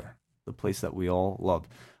 the place that we all love.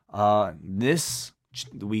 This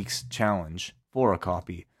week's challenge for a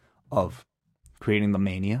copy of Creating the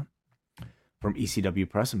Mania from ECW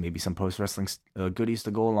Press, and maybe some post-wrestling goodies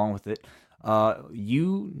to go along with it.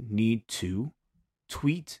 You need to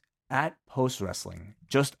tweet at post-wrestling,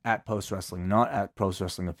 just at post-wrestling, not at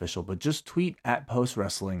post-wrestling official, but just tweet at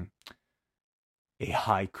post-wrestling a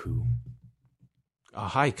haiku. A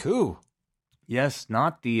haiku? Yes,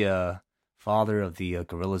 not the father of the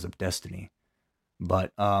Gorillas of Destiny,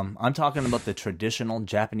 but I'm talking about the traditional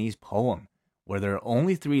Japanese poem, where there are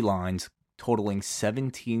only 3 lines totaling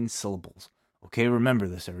 17 syllables. Okay, remember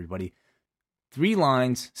this, everybody. 3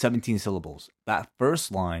 lines, 17 syllables. That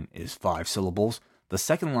first line is 5 syllables. The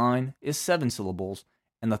second line is 7 syllables.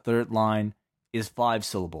 And the third line is 5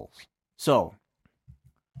 syllables. So,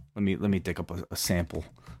 let me dig up a sample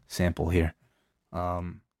here.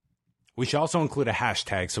 We should also include a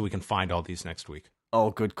hashtag so we can find all these next week.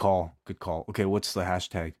 Oh, good call. Okay, what's the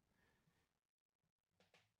hashtag?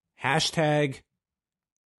 Hashtag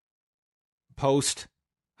post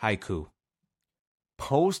haiku.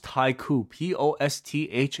 Post haiku.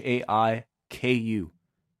 POSTHAIKU.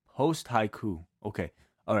 Post haiku. Okay.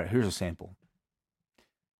 All right, here's a sample.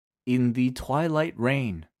 In the twilight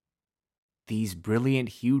rain, these brilliant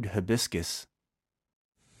hued hibiscus,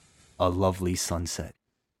 a lovely sunset.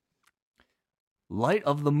 Light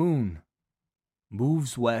of the moon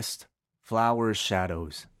moves west, flowers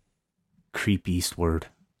shadows, creep eastward.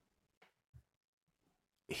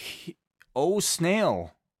 Oh,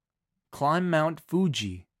 snail, climb Mount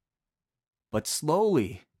Fuji, but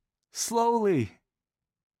slowly,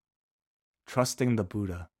 trusting the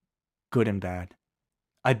Buddha, good and bad,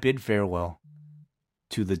 I bid farewell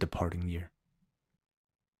to the departing year.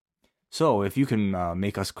 So, if you can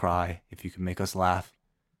make us cry, if you can make us laugh.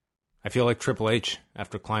 I feel like Triple H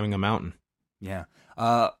after climbing a mountain. Yeah.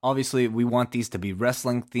 Obviously, we want these to be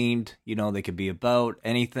wrestling themed. You know, they could be about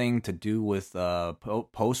anything to do with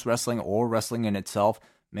post wrestling or wrestling in itself.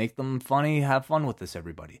 Make them funny. Have fun with this,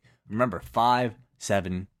 everybody. Remember,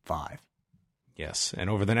 575. Yes, and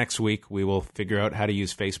over the next week, we will figure out how to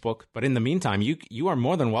use Facebook. But in the meantime, you are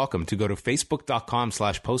more than welcome to go to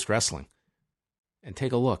facebook.com/postwrestling and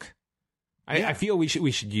take a look. I feel we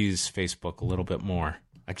should use Facebook a little bit more.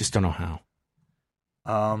 I just don't know how.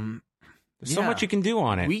 There's so much you can do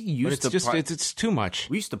on it. It's too much.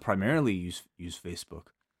 We used to primarily use Facebook.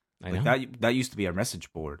 I know. That used to be our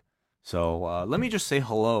message board. So let me just say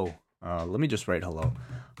hello. Let me just write hello.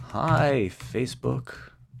 Hi, Facebook.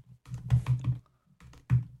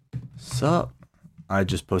 Sup? I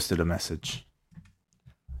just posted a message.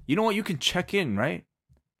 You know what? You can check in, right?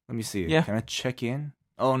 Let me see. Yeah. Can I check in?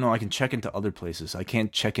 Oh, no, I can check into other places. I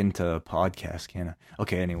can't check into podcasts, can I?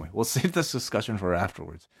 Okay, anyway. We'll save this discussion for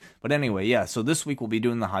afterwards. But anyway, yeah. So this week we'll be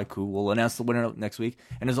doing the haiku. We'll announce the winner next week.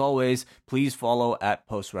 And as always, please follow at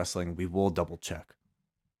Post Wrestling. We will double check.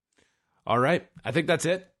 All right. I think that's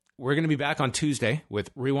it. We're going to be back on Tuesday with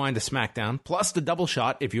Rewind to SmackDown, plus the double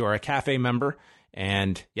shot if you are a Cafe member.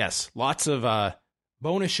 And yes, lots of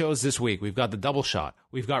bonus shows this week. We've got the double shot.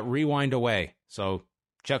 We've got Rewind Away. So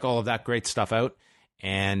check all of that great stuff out.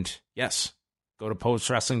 And yes, go to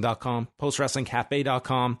postwrestling.com,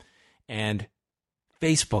 postwrestlingcafe.com, and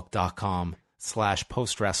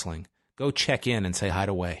facebook.com/postwrestling. Go check in and say hi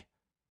to Way.